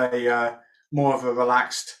bit of a more of a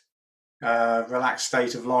relaxed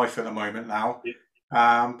state of life at the moment now.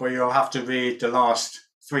 Yeah. But you'll have to read the last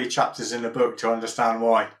 3 chapters in the book to understand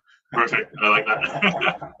why. Perfect. I like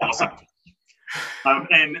that. Awesome.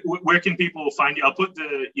 And where can people find you? I'll put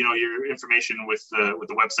your information with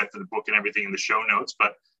the website for the book and everything in the show notes.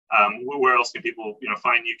 But where else can people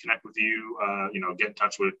find you, connect with you, get in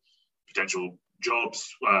touch with potential jobs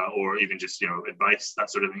or even just advice, that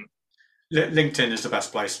sort of thing? LinkedIn is the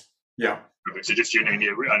best place. Yeah. Perfect. So just your name.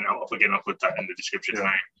 I'll put that in the description.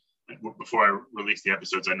 Yeah. And before I release the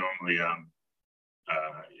episodes, I normally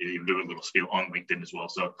do a little spiel on LinkedIn as well.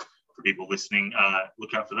 So for people listening,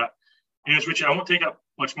 look out for that. Anyways, Richard, I won't take up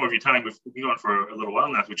much more of your time. We've been going for a little while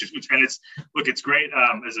now, it's great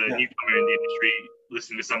as a newcomer in the industry,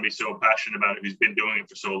 listening to somebody so passionate about it, who's been doing it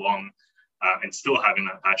for so long, and still having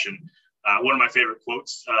that passion. One of my favorite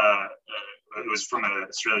quotes, it was from an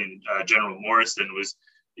Australian General Morrison, was,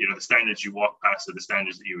 the standards you walk past are the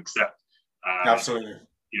standards that you accept. Absolutely.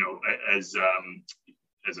 As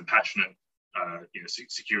a passionate,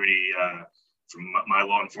 security from my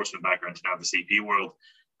law enforcement background to now the CP world,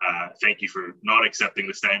 thank you for not accepting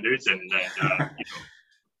the standards and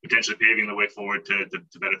potentially paving the way forward to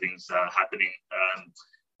better things happening.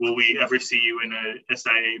 Will we ever see you in a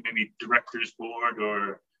SIA, maybe director's board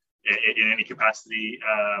or in any capacity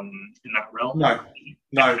in that realm? No,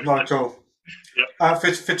 not at all. Yep.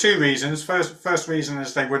 For two reasons. First reason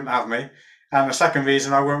is they wouldn't have me, and the second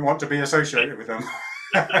reason I wouldn't want to be associated with them.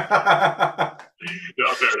 No,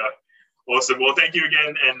 fair enough. Awesome. Well, thank you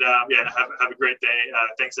again, and have a great day.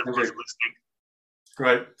 Thanks everyone for listening.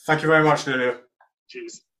 Great. Thank you very much, Ilya.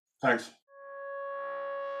 Cheers. Thanks.